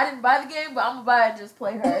 I didn't buy the game, but I'm gonna buy it and just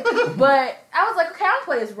play her. But I was like, okay, I'll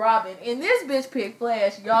play as Robin, and this bitch picked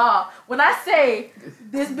Flash, y'all. When I say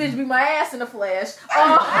this bitch beat my ass in the Flash,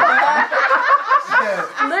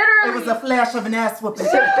 literally, It was a flash of an ass whooping.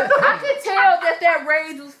 I could tell that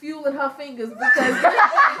rage was fueling her fingers because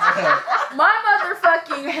my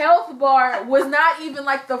motherfucking health bar was not even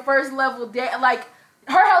like the first level down. Like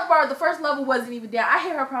her health bar, the first level wasn't even down. I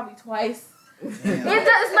hit her probably twice.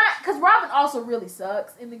 It's not because Robin also really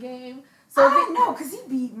sucks in the game. So no, because he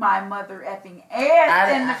beat my mother effing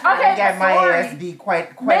ass in the I got my story. ass beat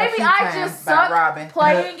quite a maybe few I times just by suck Robin.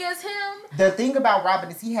 playing as him. The thing about Robin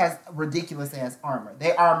is he has ridiculous ass armor.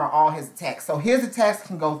 They armor all his attacks, so his attacks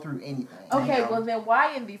can go through anything. Okay, well then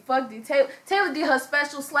why in the fuck did Taylor did her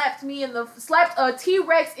special slapped a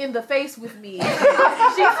T-Rex in the face with me. she ran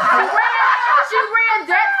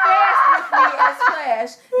that fast with me as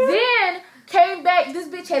Flash. Then came back. This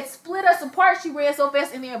bitch had split us apart. She ran so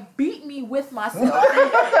fast and then beat me with myself.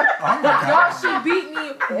 Y'all, she beat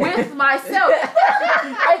me with myself.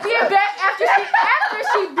 And then back after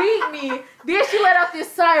she beat me, then she let out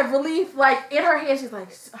this sigh of relief, like in her head. She's like,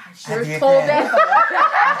 I sure told that.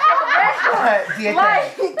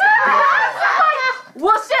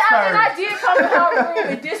 Well, shit. I mean, I did come to her room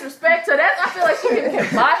and disrespect her. That I feel like she didn't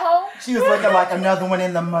hit my home. She was looking like another one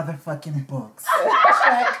in the motherfucking books.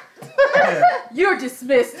 You're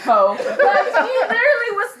dismissed, ho. Like, she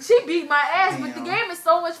literally was. She beat my ass, but the game is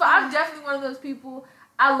so much fun. I'm definitely one of those people.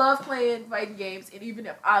 I love playing fighting games, and even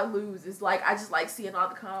if I lose, it's like I just like seeing all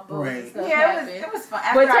the combos and stuff happen. It was fun.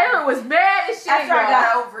 But Taylor was mad as shit. After I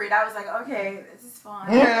got over it, I was like, okay, this is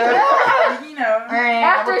fun. You know.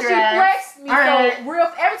 After she flexed me, so real.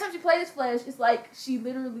 Every time she plays Flash, it's like she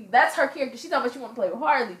literally. That's her character. She thought about she want to play with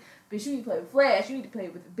Harley. But you need to play with Flash. You need to play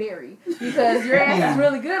with Barry because your ass is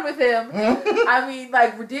really good with him. I mean,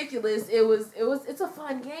 like ridiculous. It's a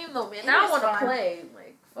fun game though, man. Now I want to play.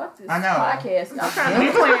 Like fuck this podcast. I'm trying to We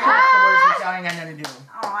playing afterwards, but y'all ain't got nothing to do.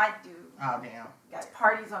 Oh, I do. Oh damn. Got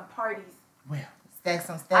parties on parties. Well, stacks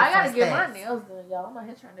on stacks. I gotta on get stacks. my nails done, y'all. I'm out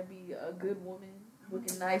here trying to be a good woman,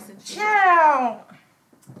 looking nice and shit. Ciao.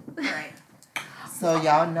 Right. So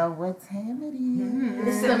y'all know what time it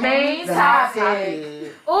is. It's the main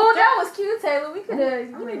topic. Oh, that was cute, Taylor. We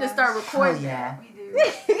need to start recording. Oh, yeah. We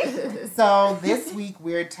do. So this week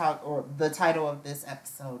the title of this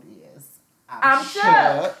episode is I'm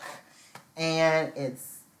Shook. And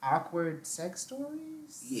it's awkward sex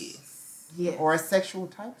stories? yes. Yeah. Or sexual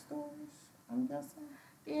type stories, I'm guessing.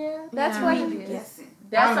 Yeah, that's Yeah. what I'm it is. guessing.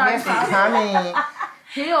 That's our topic. I mean,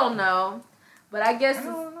 He'll know. But I guess I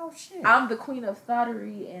don't know shit. I'm the queen of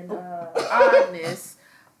thottery and oddness.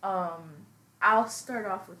 I'll start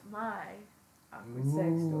off with my awkward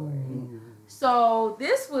sex story. So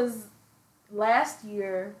this was last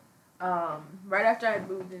year, right after I had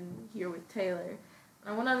moved in here with Taylor.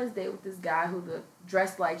 I went on this date with this guy who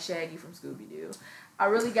dressed like Shaggy from Scooby-Doo. I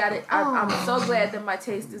really got it. I'm so glad that my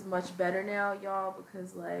taste is much better now, y'all,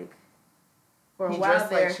 because like for a he while dressed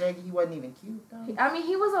there, like Shaggy. He wasn't even cute though. I mean,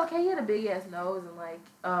 he was okay. He had a big ass nose and like,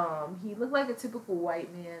 he looked like a typical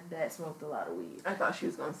white man that smoked a lot of weed. I thought she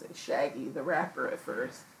was gonna say Shaggy, the rapper, at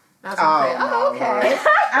first. I was Oh, gonna say, no, okay.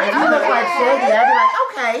 If you look like Shaggy, I'd be like,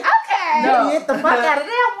 okay. Okay. No. You hit the fuck out of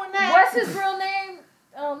that one now. What's his real name?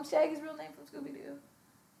 Shaggy's real name from Scooby Doo.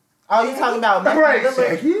 Oh, you talking about Matthew Right, Dillard?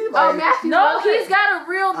 Shaggy. Oh, Like, Matthew. No, Lillard. he's got a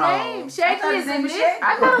real name. Oh. Shaggy I is thought in his this. name was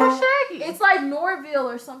I thought it was Shaggy. It's like Norville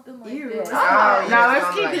or something like Ew. that. Oh, No, let's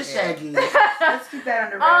something keep like it that. Shaggy. Let's keep that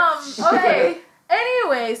under wraps. Okay.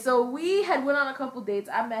 Anyway, so we had went on a couple dates.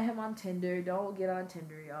 I met him on Tinder. Don't get on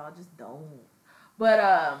Tinder, y'all. Just don't. But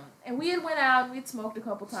and we had went out and we'd smoked a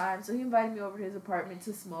couple times. So he invited me over to his apartment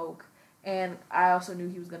to smoke. And I also knew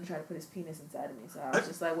he was gonna try to put his penis inside of me. So I was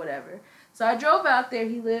just like, whatever. So I drove out there.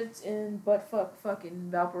 He lived in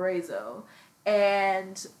fucking Valparaiso.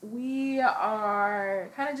 And we are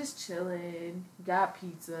kind of just chilling. Got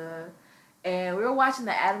pizza. And we were watching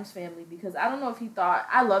The Addams Family because I don't know if he thought...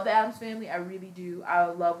 I love The Addams Family. I really do. I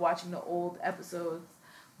love watching the old episodes.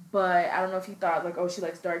 But I don't know if he thought, like, oh, she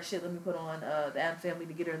likes dark shit. Let me put on The Addams Family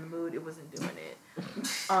to get her in the mood. It wasn't doing it.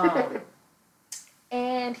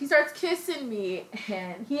 And he starts kissing me.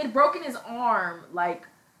 And he had broken his arm, like,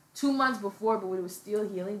 2 months before, but it was still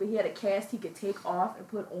healing. But he had a cast he could take off and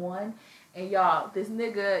put on. And, y'all, this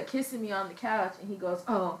nigga kissing me on the couch. And he goes,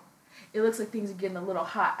 oh... It looks like things are getting a little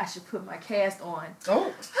hot. I should put my cast on.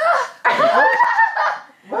 Oh.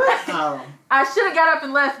 What? Oh. I should have got up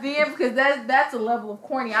and left then because that's a level of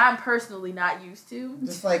corny I'm personally not used to.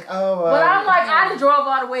 Just like, oh. But I'm like, I done drove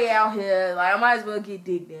all the way out here. Like, I might as well get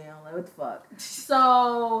dick down. Like, what the fuck?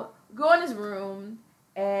 So, go in his room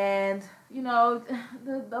and, you know,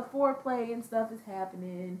 the foreplay and stuff is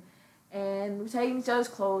happening. And we're taking each other's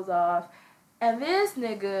clothes off. And this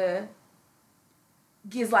nigga...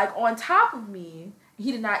 gets like on top of me.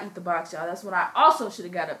 He did not eat the box, y'all. That's when I also should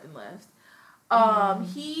have got up and left.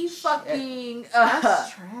 He fucking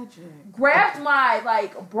That's tragic. grabbed my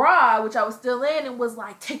like bra, which I was still in, and was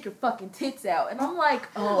like, "Take your fucking tits out." And I'm like,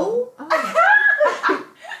 "Oh,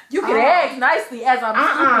 You can ask nicely as I'm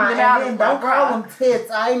scooping them out and of then my don't call bra. them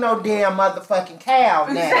tits. I ain't no damn motherfucking cow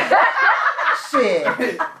now.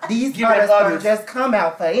 Shit. These Give it butters don't butters. just come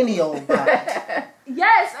out for any old body.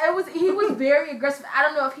 Yes, he was very aggressive. I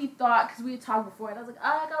don't know if he thought, because we had talked before, and I was like,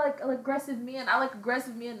 oh, I got like aggressive men. I like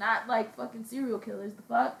aggressive men, not like fucking serial killers. The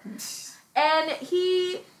fuck? And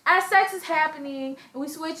as sex is happening, and we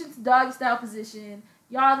switch into doggy style position,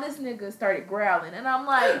 y'all, this nigga started growling, and I'm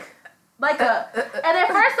like and at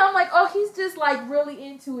first I'm like, oh, he's just like really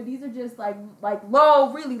into it. These are just like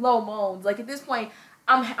low, really low moans. Like at this point,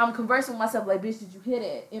 I'm conversing with myself like, bitch, did you hit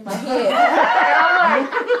it in my head? And I'm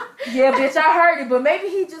like, yeah, bitch, I heard it, but maybe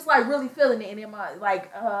he just like really feeling it, and in my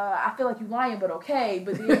like, I feel like you lying, but okay.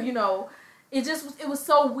 But then it was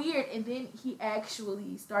so weird, and then he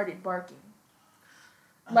actually started barking.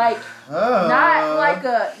 Like not like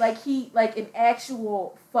an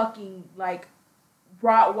actual fucking like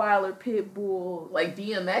Rottweiler pit bull, Like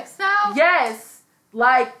DMX style? yes,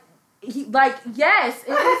 yes.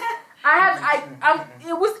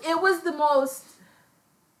 It was it was the most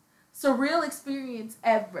surreal experience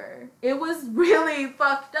ever. It was really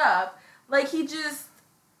fucked up. Like he didn't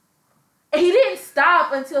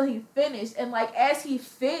stop until he finished, and like as he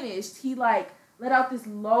finished, he like let out this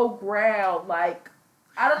low growl like.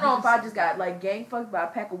 I don't know if I just got like gang fucked by a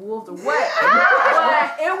pack of wolves or what,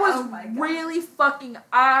 but it was really fucking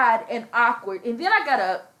odd and awkward. And then I got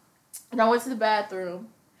up and I went to the bathroom.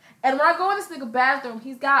 And when I go in this nigga bathroom,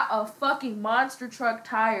 he's got a fucking monster truck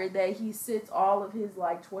tire that he sits all of his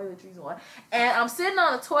like toiletries on. And I'm sitting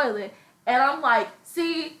on the toilet and I'm like,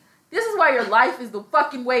 see, this is why your life is the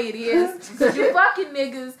fucking way it is. Because you fucking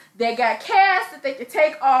niggas that got cash that they could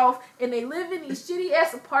take off and they live in these shitty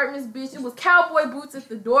ass apartments, bitch. It was cowboy boots at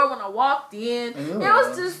the door when I walked in. Ew. It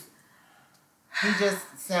was just... He just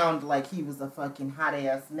sounded like he was a fucking hot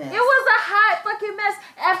ass mess. It was a hot fucking mess.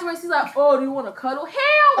 Afterwards, he's like, oh, do you want to cuddle?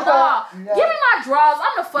 Hell no. No. Give me my drawers.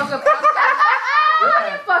 I'm the fuck up. He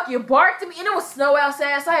fucking barked at me. And it was snow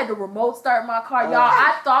outside, so I had to remote start my car. Y'all,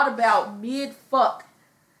 I thought about mid-fuck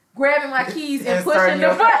grabbing my keys and And pushing starting the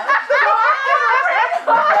your button.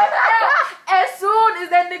 As soon as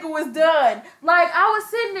that nigga was done. Like, I was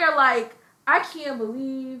sitting there like, I can't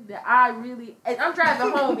believe that and I'm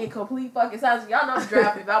driving home in complete fucking silence. Y'all know I'm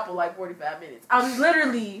driving about for like 45 minutes. I'm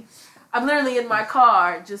literally in my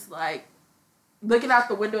car just like looking out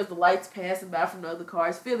the window as the lights passing by from the other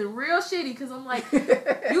cars, feeling real shitty because I'm like, you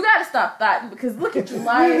gotta stop thotting because look at you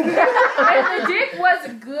lying. And the dick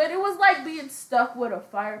wasn't good. It was like being stuck with a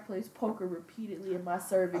fireplace poker repeatedly in my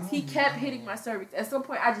cervix. He kept hitting my cervix. At some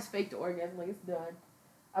point, I just faked the orgasm. Like, it's done.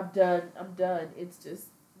 I'm done. It's just,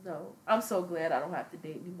 no. I'm so glad I don't have to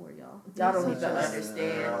date anymore, y'all. Y'all don't even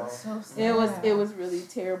understand. So sad. It was really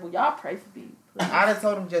terrible. Y'all pray for me. Please. I'd have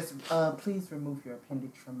told him just please remove your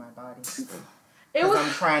appendage from my body. It was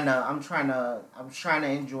I'm trying to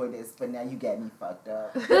enjoy this, but now you got me fucked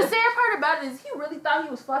up. the sad part about it is he really thought he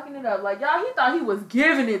was fucking it up. Like, y'all, he thought he was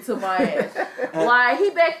giving it to my ass. Like, he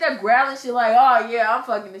back there growling shit like, oh yeah, I'm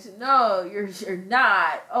fucking this shit. No, you're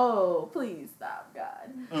not. Oh, please stop, God.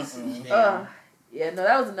 Yeah, no,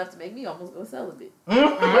 that was enough to make me almost go celibate.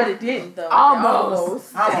 But it didn't though.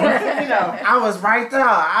 Almost. I was right there.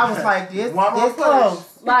 I was like this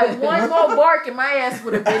close. Like one more bark and my ass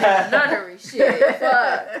would have been in the nunnery. Shit,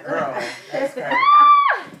 fuck. Girl, that's crazy.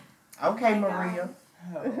 Okay, Maria.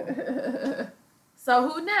 So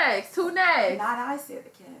who next? Not I said the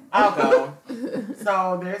cat. I'll go.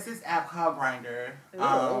 So there's this app called Grindr.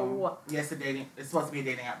 Ew. Yes, it's supposed to be a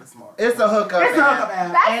dating app this morning. It's a hookup. It's a app. hookup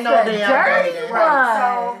app. That's Ain't no the damn dirty dating.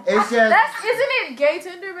 one. It's just Isn't it gay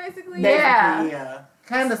Tinder basically? Basically, yeah.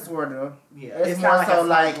 kind of sort of. Yeah. It's not more so a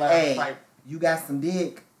like, swipe left, hey, swipe you got some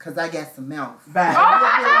dick, cause I got some mouth. back.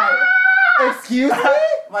 Excuse me?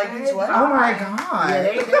 Like, bitch, what? Oh my god.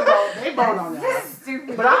 Yeah, they both on that.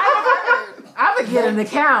 Stupid. But I would get an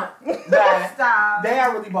account. But Stop. they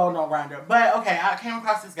are really bold on Grindr. But okay, I came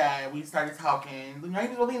across this guy. We started talking. You know, he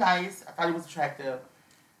was really nice. I thought he was attractive.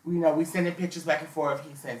 We sending pictures back and forth.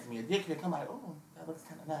 He sends me a dick pic. I'm like, oh, that looks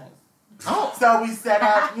kind of nice. Oh. So we set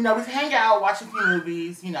up. We hang out, watch a few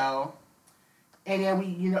movies. And then we,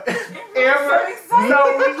 we talking.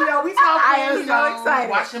 I am so excited.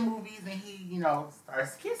 Watching movies, and he,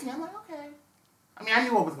 starts kissing me. I'm like, okay. I mean, I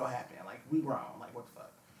knew what was gonna happen. Like, we grown. Like, what the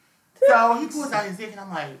fuck? So he pulls out his dick, and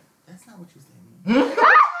I'm like, that's not what you said.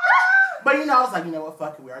 But I was like, you know what?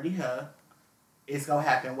 Fuck it. We already here. It's gonna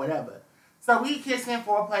happen. Whatever. So we kissing,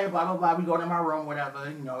 foreplay, blah blah blah. We go to my room,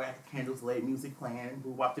 whatever. Got the candles lit, music playing, boo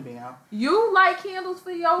wop the bam. You light candles for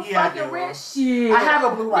your Yeah, I fucking do. red shit. I have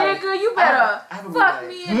a blue light. Nigga, you better I have a blue fuck light.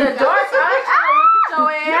 me in the dark. I ain't trying to look at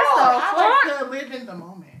your ass. I like to live in the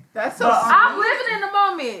moment. That's so But, sweet. I'm living in the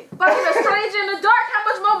moment. Fucking a stranger in the dark. How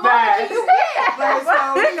much more money can you get? But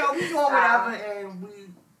so, we doing whatever, and we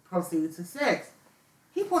proceeded to sex.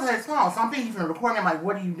 He pulls out his phone, so I'm thinking he's gonna record me. I'm like,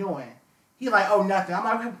 what are you doing? He like, oh, nothing. I'm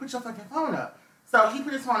like, okay, put your fucking phone up. So he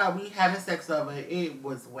put his phone up. We having sex over it. It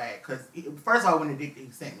was whack. Because first of all, when the dick that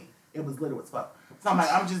he sent me, it was little as fuck. So I'm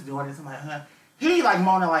like, I'm just doing this. I'm like, huh. He like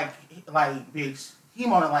moaning like, bitch. He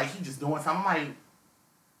moaning like he just doing something. I'm like,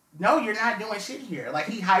 no, you're not doing shit here. Like,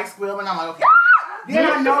 he high squealing. I'm like, okay.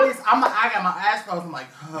 Then I noticed, I'm like, I got my eyes closed. I'm like,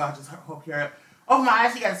 I just hope you're up. Open my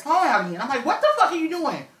eyes, he got his phone out again. I'm like, what the fuck are you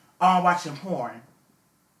doing? Oh, I'm watching porn.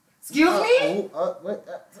 Excuse me?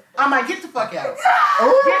 I'm like, get the fuck out.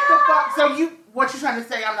 Get the fuck. So what you trying to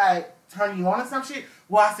say? I'm like, turning you on or some shit?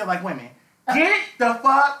 Well, I still like women. Get the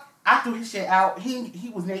fuck. I threw his shit out.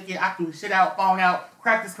 He was naked. I threw his shit out, phone out,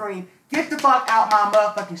 cracked the screen. Get the fuck out my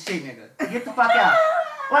motherfucking shit, nigga. Get the fuck out.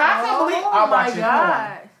 Well, I can't believe I'm watching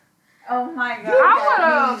porn. Oh my god. I would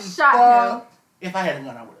have shot him. If I had a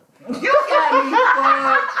gun, I would have. You got me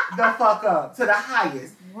fucked the fuck up to the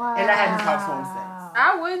highest. Wow. And I had to talk to him since.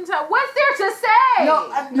 I wouldn't tell. What's there to say? No,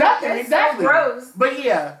 nothing. That's Exactly. gross. But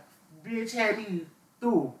yeah, bitch had me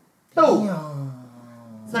through. So yeah,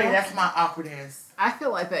 that's my awkward ass. I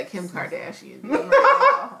feel like that Kim Kardashian dude right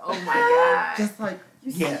now. Oh my god. Just like,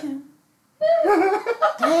 You Yeah. see him?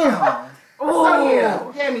 damn. So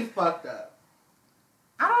yeah, had me fucked up.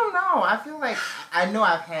 I don't know. I feel like I know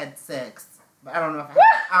I've had sex, but I don't know if I had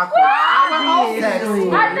awkward sex.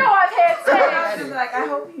 I know I've had I sex. was just like, I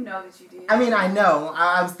hope you know that you did. I mean, I know.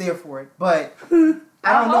 I was there for it, but I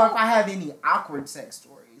don't know if I have any awkward sex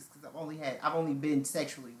stories because I've only been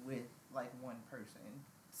sexually with like one person.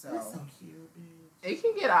 So That's so cute, bitch. It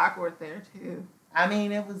can get awkward there too. I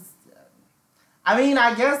mean, it was.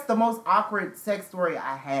 I guess the most awkward sex story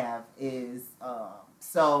I have is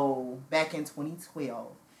so back in 2012,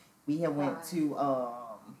 we had went to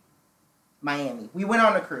Miami. We went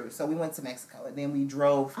on a cruise, so we went to Mexico, and then we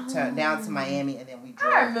drove down to Miami, and then we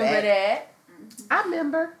drove I remember back. that. I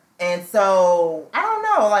remember. And so I don't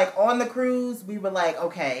know, like on the cruise, we were like,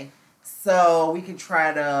 okay, so we could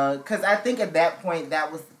try to, because I think at that point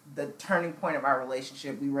that was the turning point of our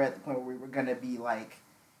relationship. We were at the point where we were gonna be like,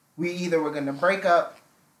 we either were gonna break up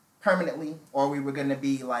permanently, or we were gonna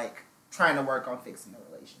be like trying to work on fixing the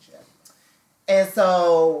relationship. And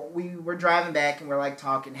so we were driving back and we're like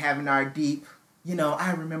talking, having our deep,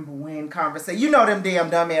 I remember when conversation. You know them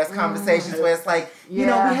damn dumbass conversations where it's like, we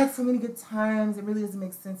had so many good times. It really doesn't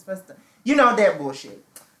make sense for us to, that bullshit.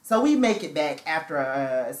 So we make it back after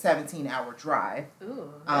a 17-hour drive.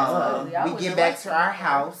 Ooh, We get back to our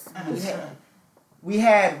house. We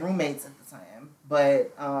had roommates at the time.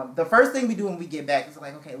 But the first thing we do when we get back is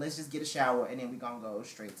like, okay, let's just get a shower and then we're going to go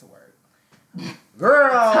straight to work.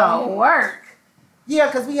 Girl. To work. Yeah,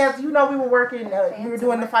 because we had, we were working, we were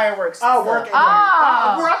doing the fireworks. Oh, working.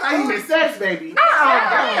 Oh. Girl, I thought you meant sex, baby. We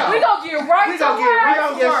gonna get right We to gonna get work.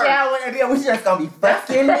 right We gonna get shower and then we just gonna be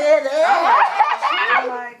fucking it. Oh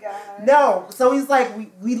my god. No, so he's like,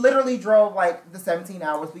 we literally drove like the 17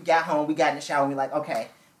 hours. We got home, we got in the shower, and we're like, okay,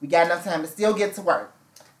 we got enough time to still get to work.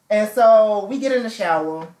 And so we get in the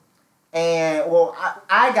shower, and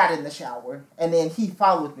I got in the shower, and then he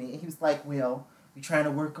followed me, and he was like, well, we're trying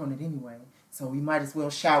to work on it anyway, so we might as well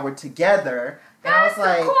shower together. And That's I was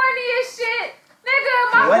like, the corniest shit. Nigga,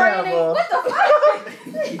 my Whatever. brain ain't. What the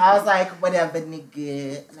fuck? I was like, whatever,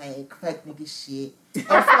 nigga, like, fuck nigga shit. And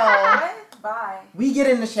so What? Bye. we get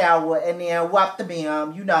in the shower and then whop the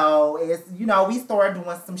bam, we start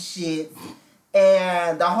doing some shit.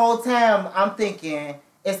 And the whole time I'm thinking,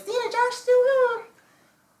 is Steen and Josh still here?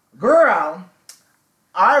 Girl,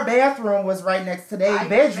 our bathroom was right next to their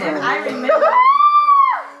bedroom. I remember.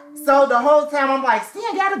 So the whole time I'm like,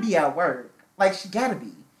 Steen gotta be at work. Like, she gotta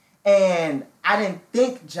be. And I didn't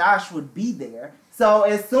think Josh would be there. So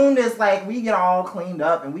as soon as like we get all cleaned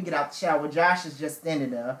up and we get out the shower, Josh is just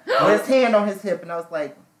standing there with his hand on his hip, and I was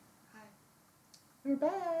like, "Hi, we're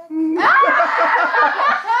back.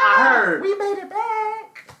 I heard. We made it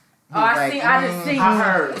back." He Oh, was I see. I just see. I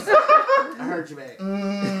heard. I heard you back.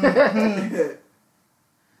 Mhm.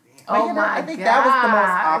 Oh But, my I think that was the most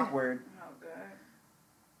God. awkward. Oh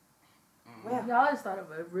god. Y'all just thought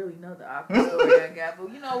of a really another awkward story I got,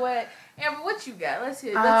 but you know what, Amber, what you got? Let's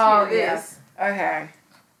hear this. Okay.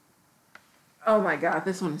 Oh my god,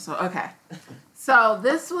 this one is so okay. So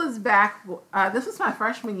this was back. This was my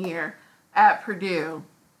freshman year at Purdue,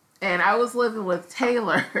 and I was living with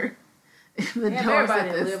Taylor in the Damn, dorms everybody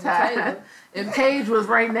at lived this with time, Taylor. and Paige was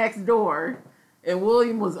right next door, and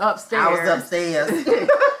William was upstairs. I was upstairs.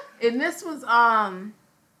 And this was like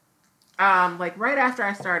right after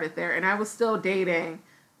I started there, and I was still dating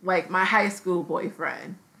like my high school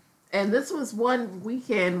boyfriend. And this was one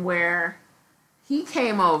weekend where he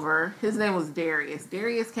came over. His name was Darius.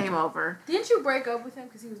 Darius came over. Didn't you break up with him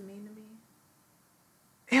because he was mean to me?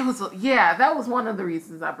 It was, yeah, that was one of the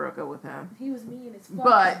reasons I broke up with him. He was mean as fuck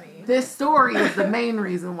But to me. this story is the main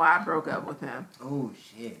reason why I broke up with him. Oh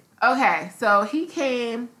shit. Okay, so he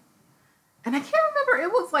came, and I can't remember.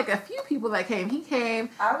 It was like a few people that came. He came.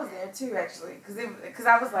 I was there too, actually, because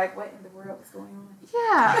I was like, what in the world is going on?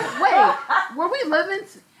 Yeah. Wait, were we living?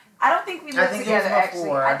 I don't think we I lived think it was together, actually.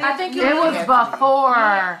 before. I think It was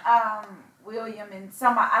before. William and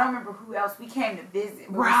I don't remember who else. We came to visit.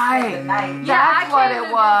 but we Right. spent the night. Yeah, That's what came it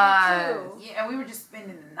to was. visit too. Yeah, and we were just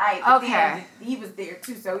spending the night. But Okay. then he was there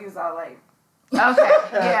too, so he was all like, Okay,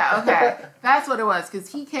 yeah, okay. That's what it was, because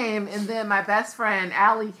he came, and then my best friend,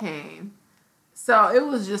 Allie, came. So it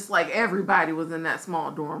was just like everybody was in that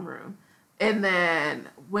small dorm room. And then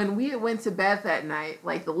when we went to bed that night,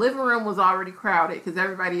 like the living room was already crowded because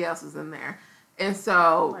everybody else was in there. And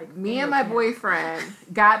so Like, me and my boyfriend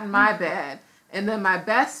got in my bed, and then my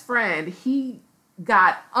best friend, he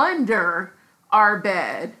got under our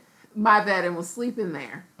bed, my bed, and was sleeping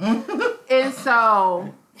there. And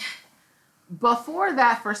so before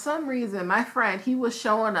that, for some reason, my friend, he was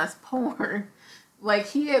showing us porn. Like,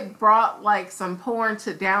 he had brought, like, some porn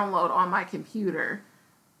to download on my computer.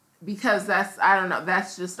 Because I don't know,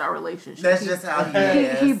 that's just our relationship. That's just how he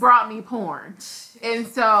is. He brought me porn. And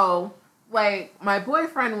so, like, my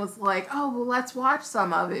boyfriend was like, oh, well, let's watch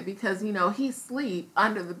some of it. Because, you know, he's asleep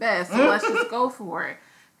under the bed, so let's just go for it.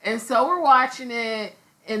 And so we're watching it,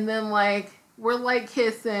 and then, like, we're, like,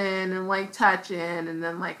 kissing and, like, touching. And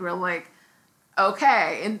then, like, we're like,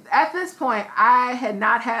 okay. And at this point, I had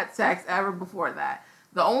not had sex ever before that.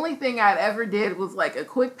 The only thing I'd ever did was like a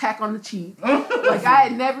quick peck on the cheek. Like, I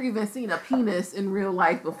had never even seen a penis in real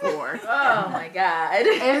life before. Oh my god.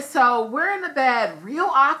 And so we're in the bed, real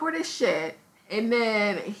awkward as shit. And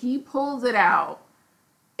then he pulls it out.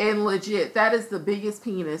 And legit, that is the biggest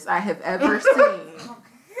penis I have ever seen.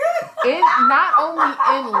 Not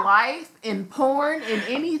only in life, in porn, in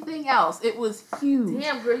anything else. It was huge.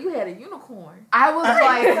 Damn, girl, you had a unicorn. I was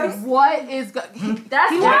like, what is going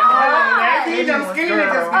That's He why. Baby, them skinny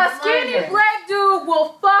niggas A skinny black dude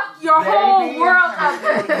will fuck your whole world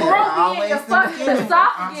up. Grow in your fucking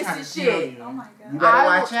esophagus and shit. oh my You god.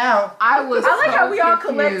 better watch out. I was I like so how we all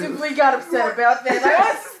confused. collectively got upset about that. Like,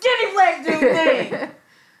 oh, it's a skinny black dude thing.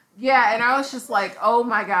 Yeah, and I was just like, oh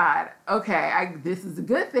my god, okay, this is a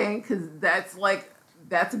good thing, because that's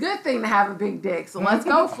a good thing to have a big dick, so let's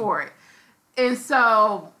go for it. And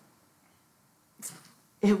so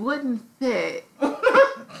it wouldn't fit.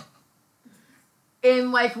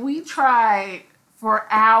 And like, we tried for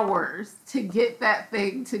hours to get that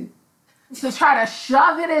thing to try to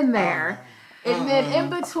shove it in there. And then in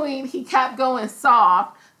between, he kept going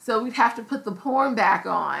soft, so we'd have to put the porn back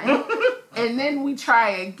on. And then we try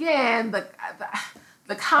again.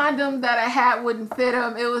 The condom that I had wouldn't fit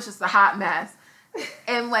him. It was just a hot mess.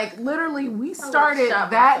 And like, literally, we started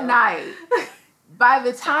that night. By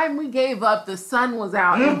the time we gave up, the sun was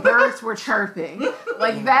out and birds were chirping.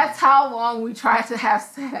 Like, that's how long we tried to have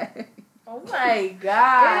sex. Oh my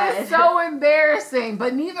god. It is so embarrassing.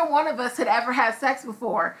 But neither one of us had ever had sex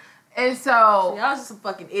before. And so, Y'all was just some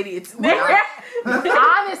fucking idiots.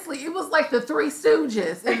 honestly, it was like the Three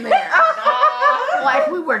Stooges in there. Like,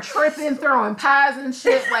 we were tripping, throwing pies and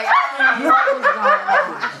shit. Like, I don't know what was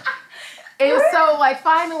going on. And so, like,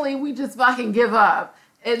 finally, we just fucking give up.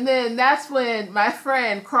 And then that's when my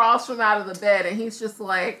friend crawls from out of the bed, and he's just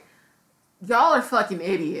like, y'all are fucking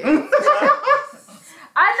idiots.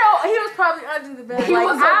 I know he was probably under the bed. He like,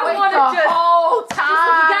 was I awake want the to just. whole You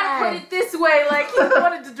time. gotta put it this way. Like, he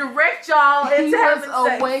wanted to direct y'all He into was having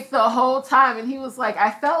sex. awake the whole time, and he was like,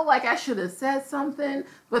 I felt like I should have said something,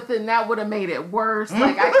 but then that would have made it worse.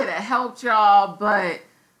 Like, I could have helped y'all, but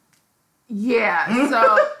yeah.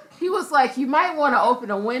 So he was like, you might want to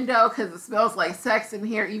open a window because it smells like sex in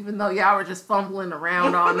here, even though y'all were just fumbling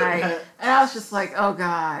around all night. And I was just like, oh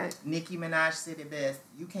God. Nicki Minaj said it best.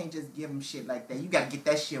 You can't just give them shit like that. You gotta get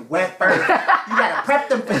that shit wet first. You gotta prep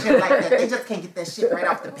them for shit like that. They just can't get that shit right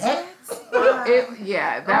off the bat.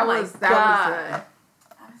 That Oh my was God.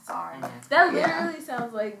 I'm sorry. That Yeah. literally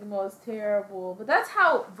sounds like the most terrible. But that's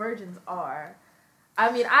how virgins are. I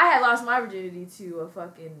mean, I had lost my virginity to a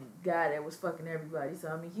fucking guy that was fucking everybody. So,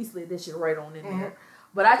 I mean, he slid this shit right on in there.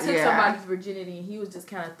 But I took Yeah. somebody's virginity and he was just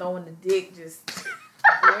kind of throwing the dick just,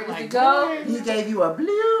 where does it go? He gave you a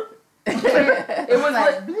blue. It was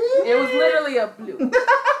like it was literally a blue.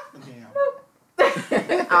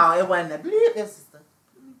 Oh, it wasn't a blue. This is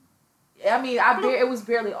the. I mean, it was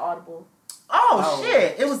barely audible. Oh,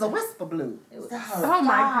 shit! It was a whisper blue. Oh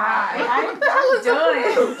my god! I'm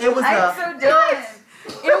done. It was I'm so done.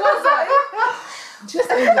 It was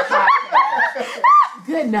Just in the podcast.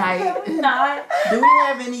 Good night. Not. Do we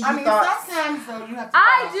have any thoughts? Sometimes though you have to.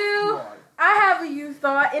 I do. I have a youth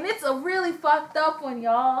thought, and it's a really fucked up one,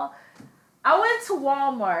 y'all. I went to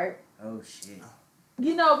Walmart, Oh shit!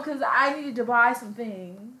 because I needed to buy some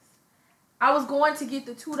things. I was going to get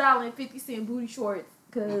the $2.50 booty shorts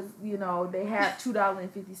because, they have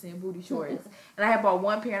 $2.50 booty shorts. And I had bought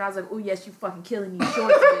one pair, and I was like, oh, yes, you fucking killing these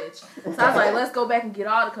shorts, bitch. So I was like, let's go back and get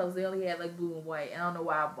all the colors. They only had, blue and white. And I don't know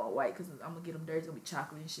why I bought white because I'm going to get them dirty. It's going to be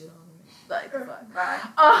chocolate and shit on them. Like, fuck.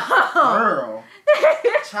 Girl,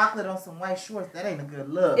 chocolate on some white shorts, that ain't a good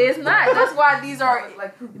look. It's not. That's why these are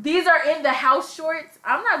Like, in the house shorts.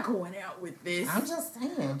 I'm not going out with this. I'm just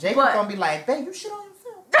saying. Jacob's But- gonna be like, babe, you shit on yourself.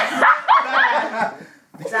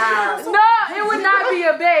 No, it would not be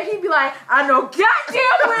a bed. He'd be like, I know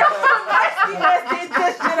goddamn well somebody just did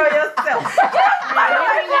this shit on yourself. I'm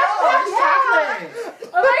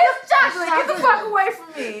like, it's chocolate. Get the fuck away from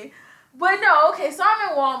me. But no, okay, so I'm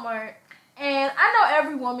in Walmart, and I know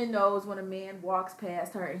every woman knows when a man walks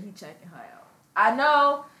past her and he checking her out. I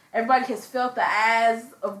know everybody has felt the eyes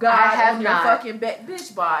of God I have on not. their fucking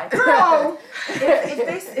bitch bye. Girl,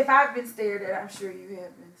 if I've been stared at, I'm sure you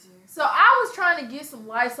have been too. So I was trying to get some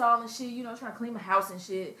Lysol and shit, trying to clean my house and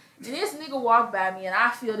shit. And this nigga walked by me, and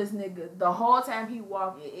I feel this nigga, the whole time he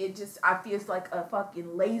walked, I feel it's like a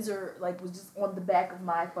fucking laser, was just on the back of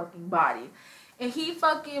my fucking body. And he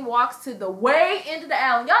fucking walks to the way into the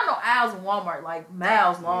aisle. And y'all know aisles in Walmart,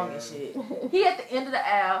 miles long and shit. He at the end of the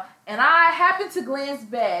aisle, and I happened to glance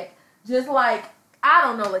back, just I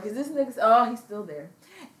don't know, is this nigga, oh, he's still there.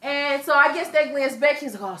 And so I guess that glance back,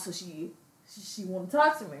 he's like, oh, so she want to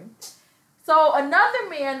talk to me. So another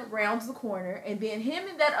man rounds the corner, and then him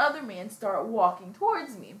and that other man start walking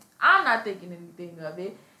towards me. I'm not thinking anything of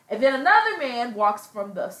it. And then another man walks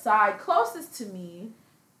from the side closest to me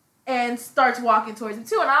and starts walking towards me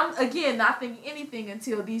too. And I'm, again, not thinking anything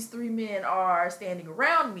until these three men are standing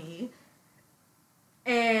around me.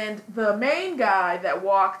 And the main guy that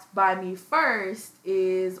walked by me first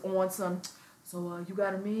is on some, so you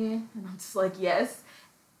got a man? And I'm just like, yes.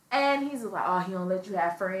 And he's like, oh, he don't let you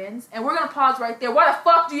have friends. And we're going to pause right there. Why the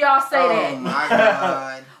fuck do y'all say that? Oh my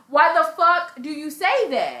god. Why the fuck do you say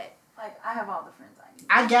that? I have all the friends I need.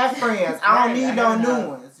 I got friends. I don't need no new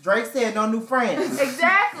ones. Drake said no new friends.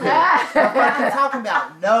 Exactly. What the fuck you talking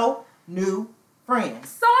about? No new friends.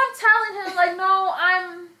 So I'm telling him, no,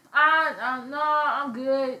 I'm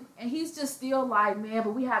good. And he's just still like, man,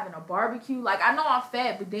 but we having a barbecue. I know I'm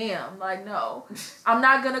fat, but damn, no. I'm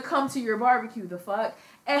not going to come to your barbecue, the fuck.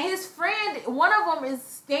 And his friend, one of them is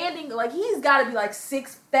standing, he's got to be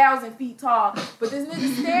 6,000 feet tall. But this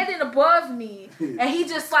nigga's standing above me. And he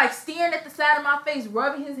just, staring at the side of my face,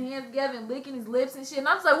 rubbing his hands together and licking his lips and shit. And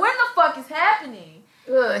I'm just like, what the fuck is happening?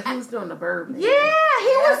 Ugh, he was doing the bird. Yeah, he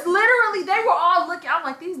was literally, they were all looking. I'm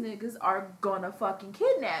like, these niggas are gonna fucking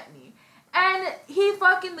kidnap me. And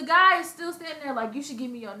the guy is still standing there you should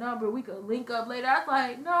give me your number. We could link up later. I was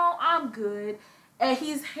like, no, I'm good. And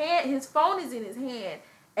his phone is in his hand.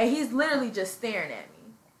 And he's literally just staring at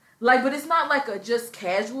me. But it's not a just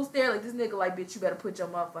casual stare. This nigga bitch, you better put your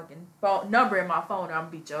motherfucking phone number in my phone or I'm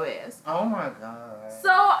gonna beat your ass. Oh my god. So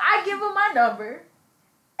I give him my number.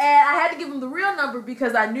 And I had to give him the real number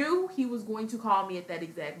because I knew he was going to call me at that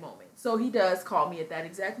exact moment. So he does call me at that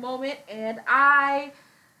exact moment. And I...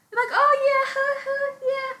 oh yeah.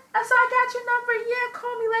 So I got your number. Yeah,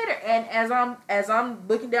 call me later. And as I'm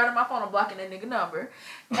looking down at my phone, I'm blocking that nigga number.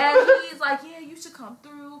 And he's like, yeah, you should come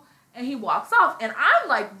through. And he walks off. And I'm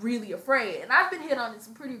really afraid. And I've been hit on in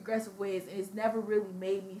some pretty aggressive ways. And it's never really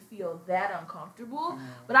made me feel that uncomfortable.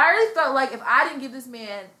 But I really felt like if I didn't give this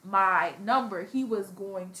man my number, he was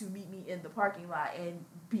going to meet me in the parking lot and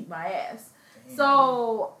beat my ass.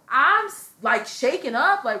 So I'm shaking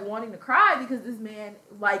up, wanting to cry because this man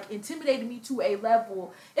intimidated me to a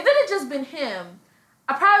level. If it had just been him,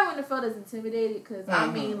 I probably wouldn't have felt as intimidated because I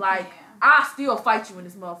still fight you in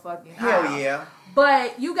this motherfucking Hell aisle. yeah.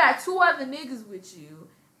 But you got two other niggas with you,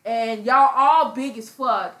 and y'all all big as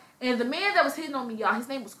fuck. And the man that was hitting on me, y'all, his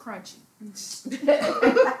name was Crunchy.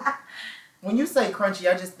 When you say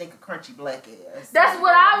crunchy, I just think of crunchy black ass. That's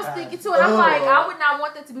what I was thinking too. And I'm like, I would not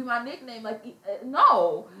want that to be my nickname.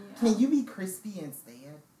 No. Can you be crispy instead?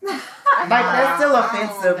 That's still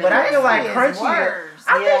offensive, but I feel like crunchy.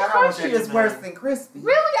 I think crunchy is worse than crispy.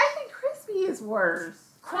 Really? I think crispy is worse.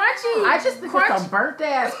 Crunchy. I just think it's some burnt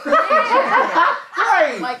ass crispy.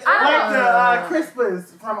 Right. Like the Crispers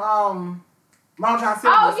from Mom trying to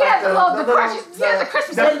Oh yeah, the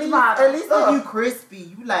crispy At sandwich least, model. at least if you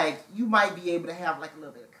crispy, you might be able to have like a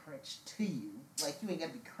little bit of crunch to you. Like you ain't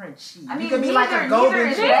gotta be crunchy. I mean, you can be like a neither golden.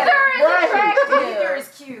 is Neither better. is attractive. Neither is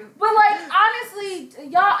cute. But like honestly,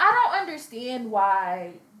 y'all, I don't understand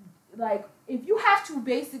why. Like, if you have to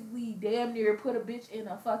basically damn near put a bitch in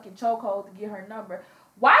a fucking chokehold to get her number,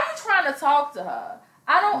 why are you trying to talk to her?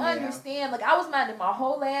 I don't understand. Like, I was minding my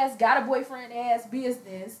whole ass, got a boyfriend ass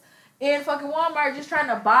business in fucking Walmart just trying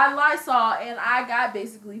to buy Lysol, and I got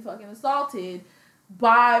basically fucking assaulted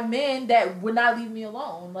by men that would not leave me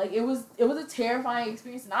alone. Like, it was a terrifying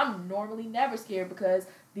experience, and I'm normally never scared because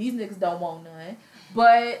these niggas don't want none.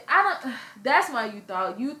 But that's why you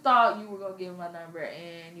thought you were gonna give my number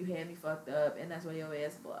and you had me fucked up, and that's why your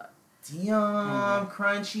ass blocked. Damn,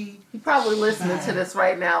 crunchy. He probably listening to this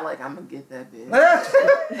right now like, I'm gonna get that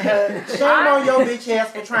bitch. Shame on your bitch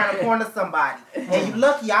ass for trying to corner somebody. And you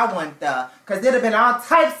lucky I wasn't there, because there'd have been all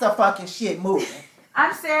types of fucking shit moving.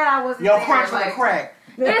 I'm sad I wasn't Your there. crunch would like, have cracked.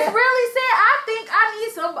 It's really sad. I think I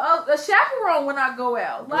need some a chaperone when I go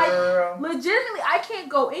out. Like, Girl. legitimately, I can't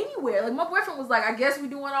go anywhere. Like, my boyfriend was like, I guess we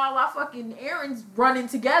doing all our fucking errands running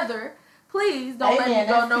together. Please don't let me go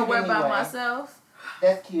that's nowhere cute by anyway. myself.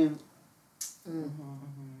 That's cute.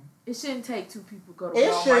 It shouldn't take two people to go to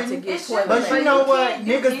It Walmart to shouldn't. get It shouldn't. toilet But paper. you know you what? can't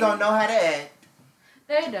do Niggas it. don't know how to act.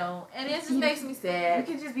 They don't, and it just makes me You sad.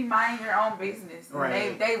 can just be minding your own business, and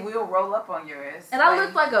Right. they will roll up on your ass. And I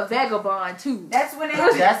look like a vagabond too. That's when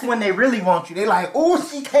That's when they really want you. They like, ooh,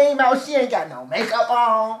 she came out, she ain't got no makeup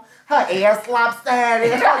on. Her ass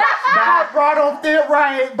lopsided. Her bra don't fit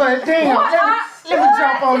right, but damn, let me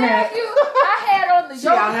jump on that. I had on the She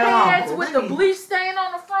out yoga here pants humble. with the bleach stain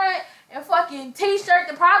on the front and fucking t-shirt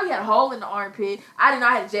that probably had a hole in the armpit. I did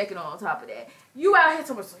not have a jacket on top of that. You out here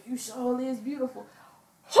talking about, so you sure is beautiful.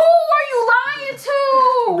 Who are you lying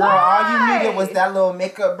to? Girl, Why? all you needed was that little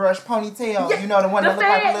makeup brush ponytail. Yeah, You know, the one that the looked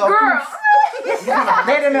like a fan little girl. poof.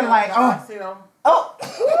 They didn't like, Oxtail. oh,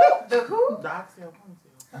 the who? The oxtail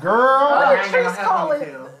ponytail. girl. Oh, I ain't gonna Trees have call it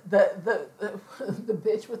ponytail. the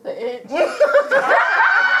bitch with the inch.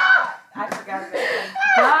 I forgot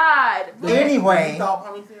that. God. You Anyway, thought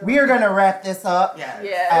ponytail? we are going to wrap this up. Yeah.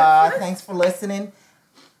 Yeah. Thanks for listening.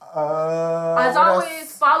 As what always,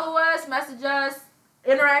 else? follow us, message us,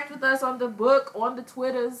 interact with us on the book, on the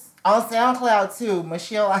Twitters. On SoundCloud too.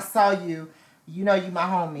 Michelle, I saw you. You know you my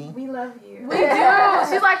homie. We love you. We do.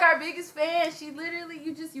 She's like our biggest fan. She literally,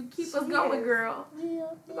 you keep us She going, is. girl.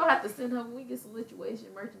 We're gonna have to send her when we get some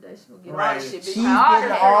lituation merchandise. She'll get all Right. the shit. She's bitch.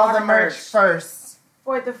 getting all the merch first.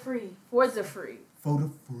 For the free. For the free. For the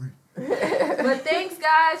free. But thanks,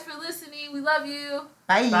 guys, for listening. We love you.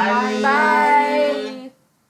 Bye. Bye. Bye.